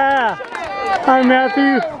Matthew. Yeah. Hi,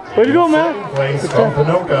 Matthew. Where'd you go, Matt? Second place from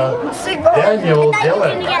Panoka, Daniel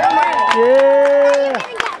Dillon. Yeah.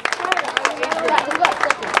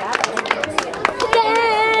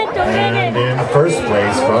 And in first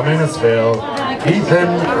place from Innisfail, Ethan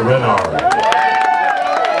Renard.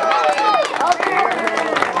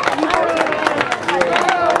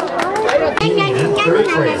 In third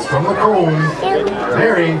place from Lacombe,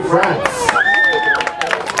 Mary France.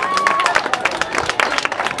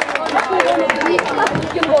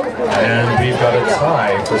 And we've got a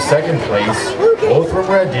tie for second place, both from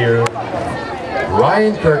Red Deer,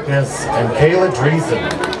 Ryan Kirkness and Kayla Dreesen.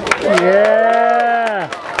 Yeah.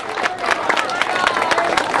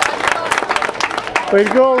 Way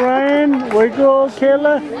to go, Ryan. Way to go,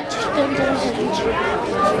 Kayla.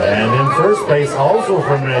 And in first place, also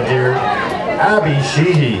from Red Deer, Abby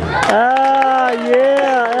Sheehy. Ah,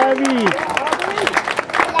 yeah, Abby.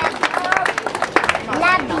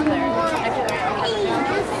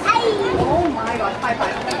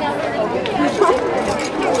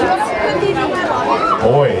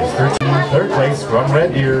 Boys, 13th, third place from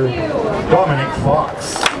Red Deer, Dominic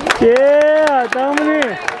Fox. Yeah,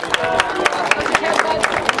 Dominic.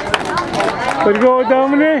 Way to go,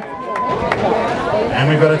 Dominic. And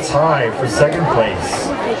we've got a tie for second place.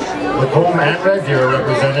 Lacombe and Red Deer are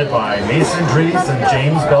represented by Mason Dries and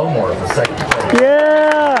James Belmore for second place.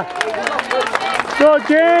 Yeah. Go,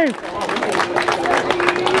 James.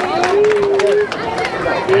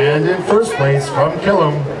 And in first place from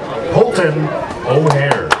Killam, Colton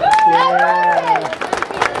O'Hare.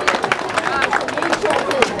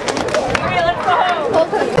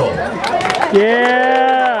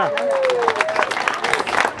 Yeah.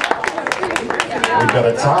 We've got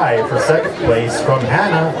a tie for second place from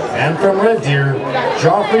Hanna and from Red Deer,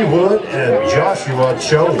 Joffrey Wood and Joshua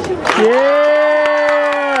Cho.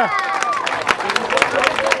 Yeah.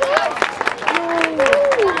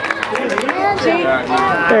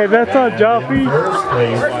 Hey, that's not Joffrey. First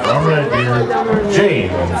place from Red Deer,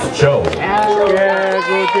 James Cho. Yeah,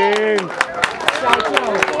 go James.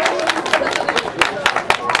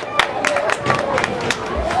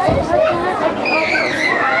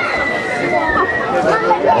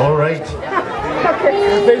 All right.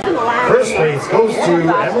 First place goes to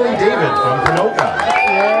Emily David from Panoka.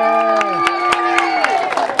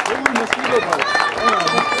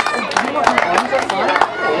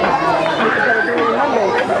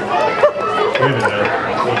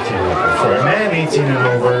 Sorry, man 18 and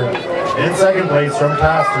over, second place from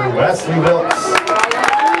Castor, Wesley Wilkes.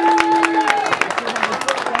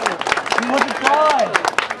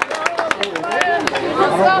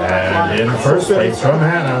 And in first place from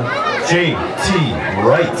Hanna, J.T.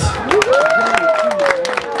 Wright.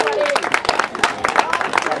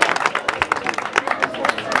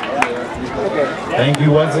 Thank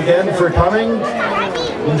you once again for coming.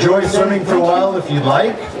 Enjoy swimming for a while if you'd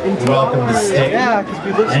like. You're welcome to stay.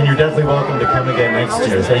 And you're definitely welcome to come again next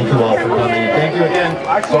year. Thank you all for coming. Thank you again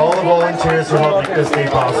to all the volunteers for helping this day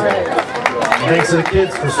possible. And thanks to the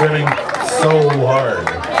kids for swimming so hard.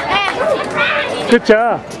 Good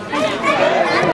job.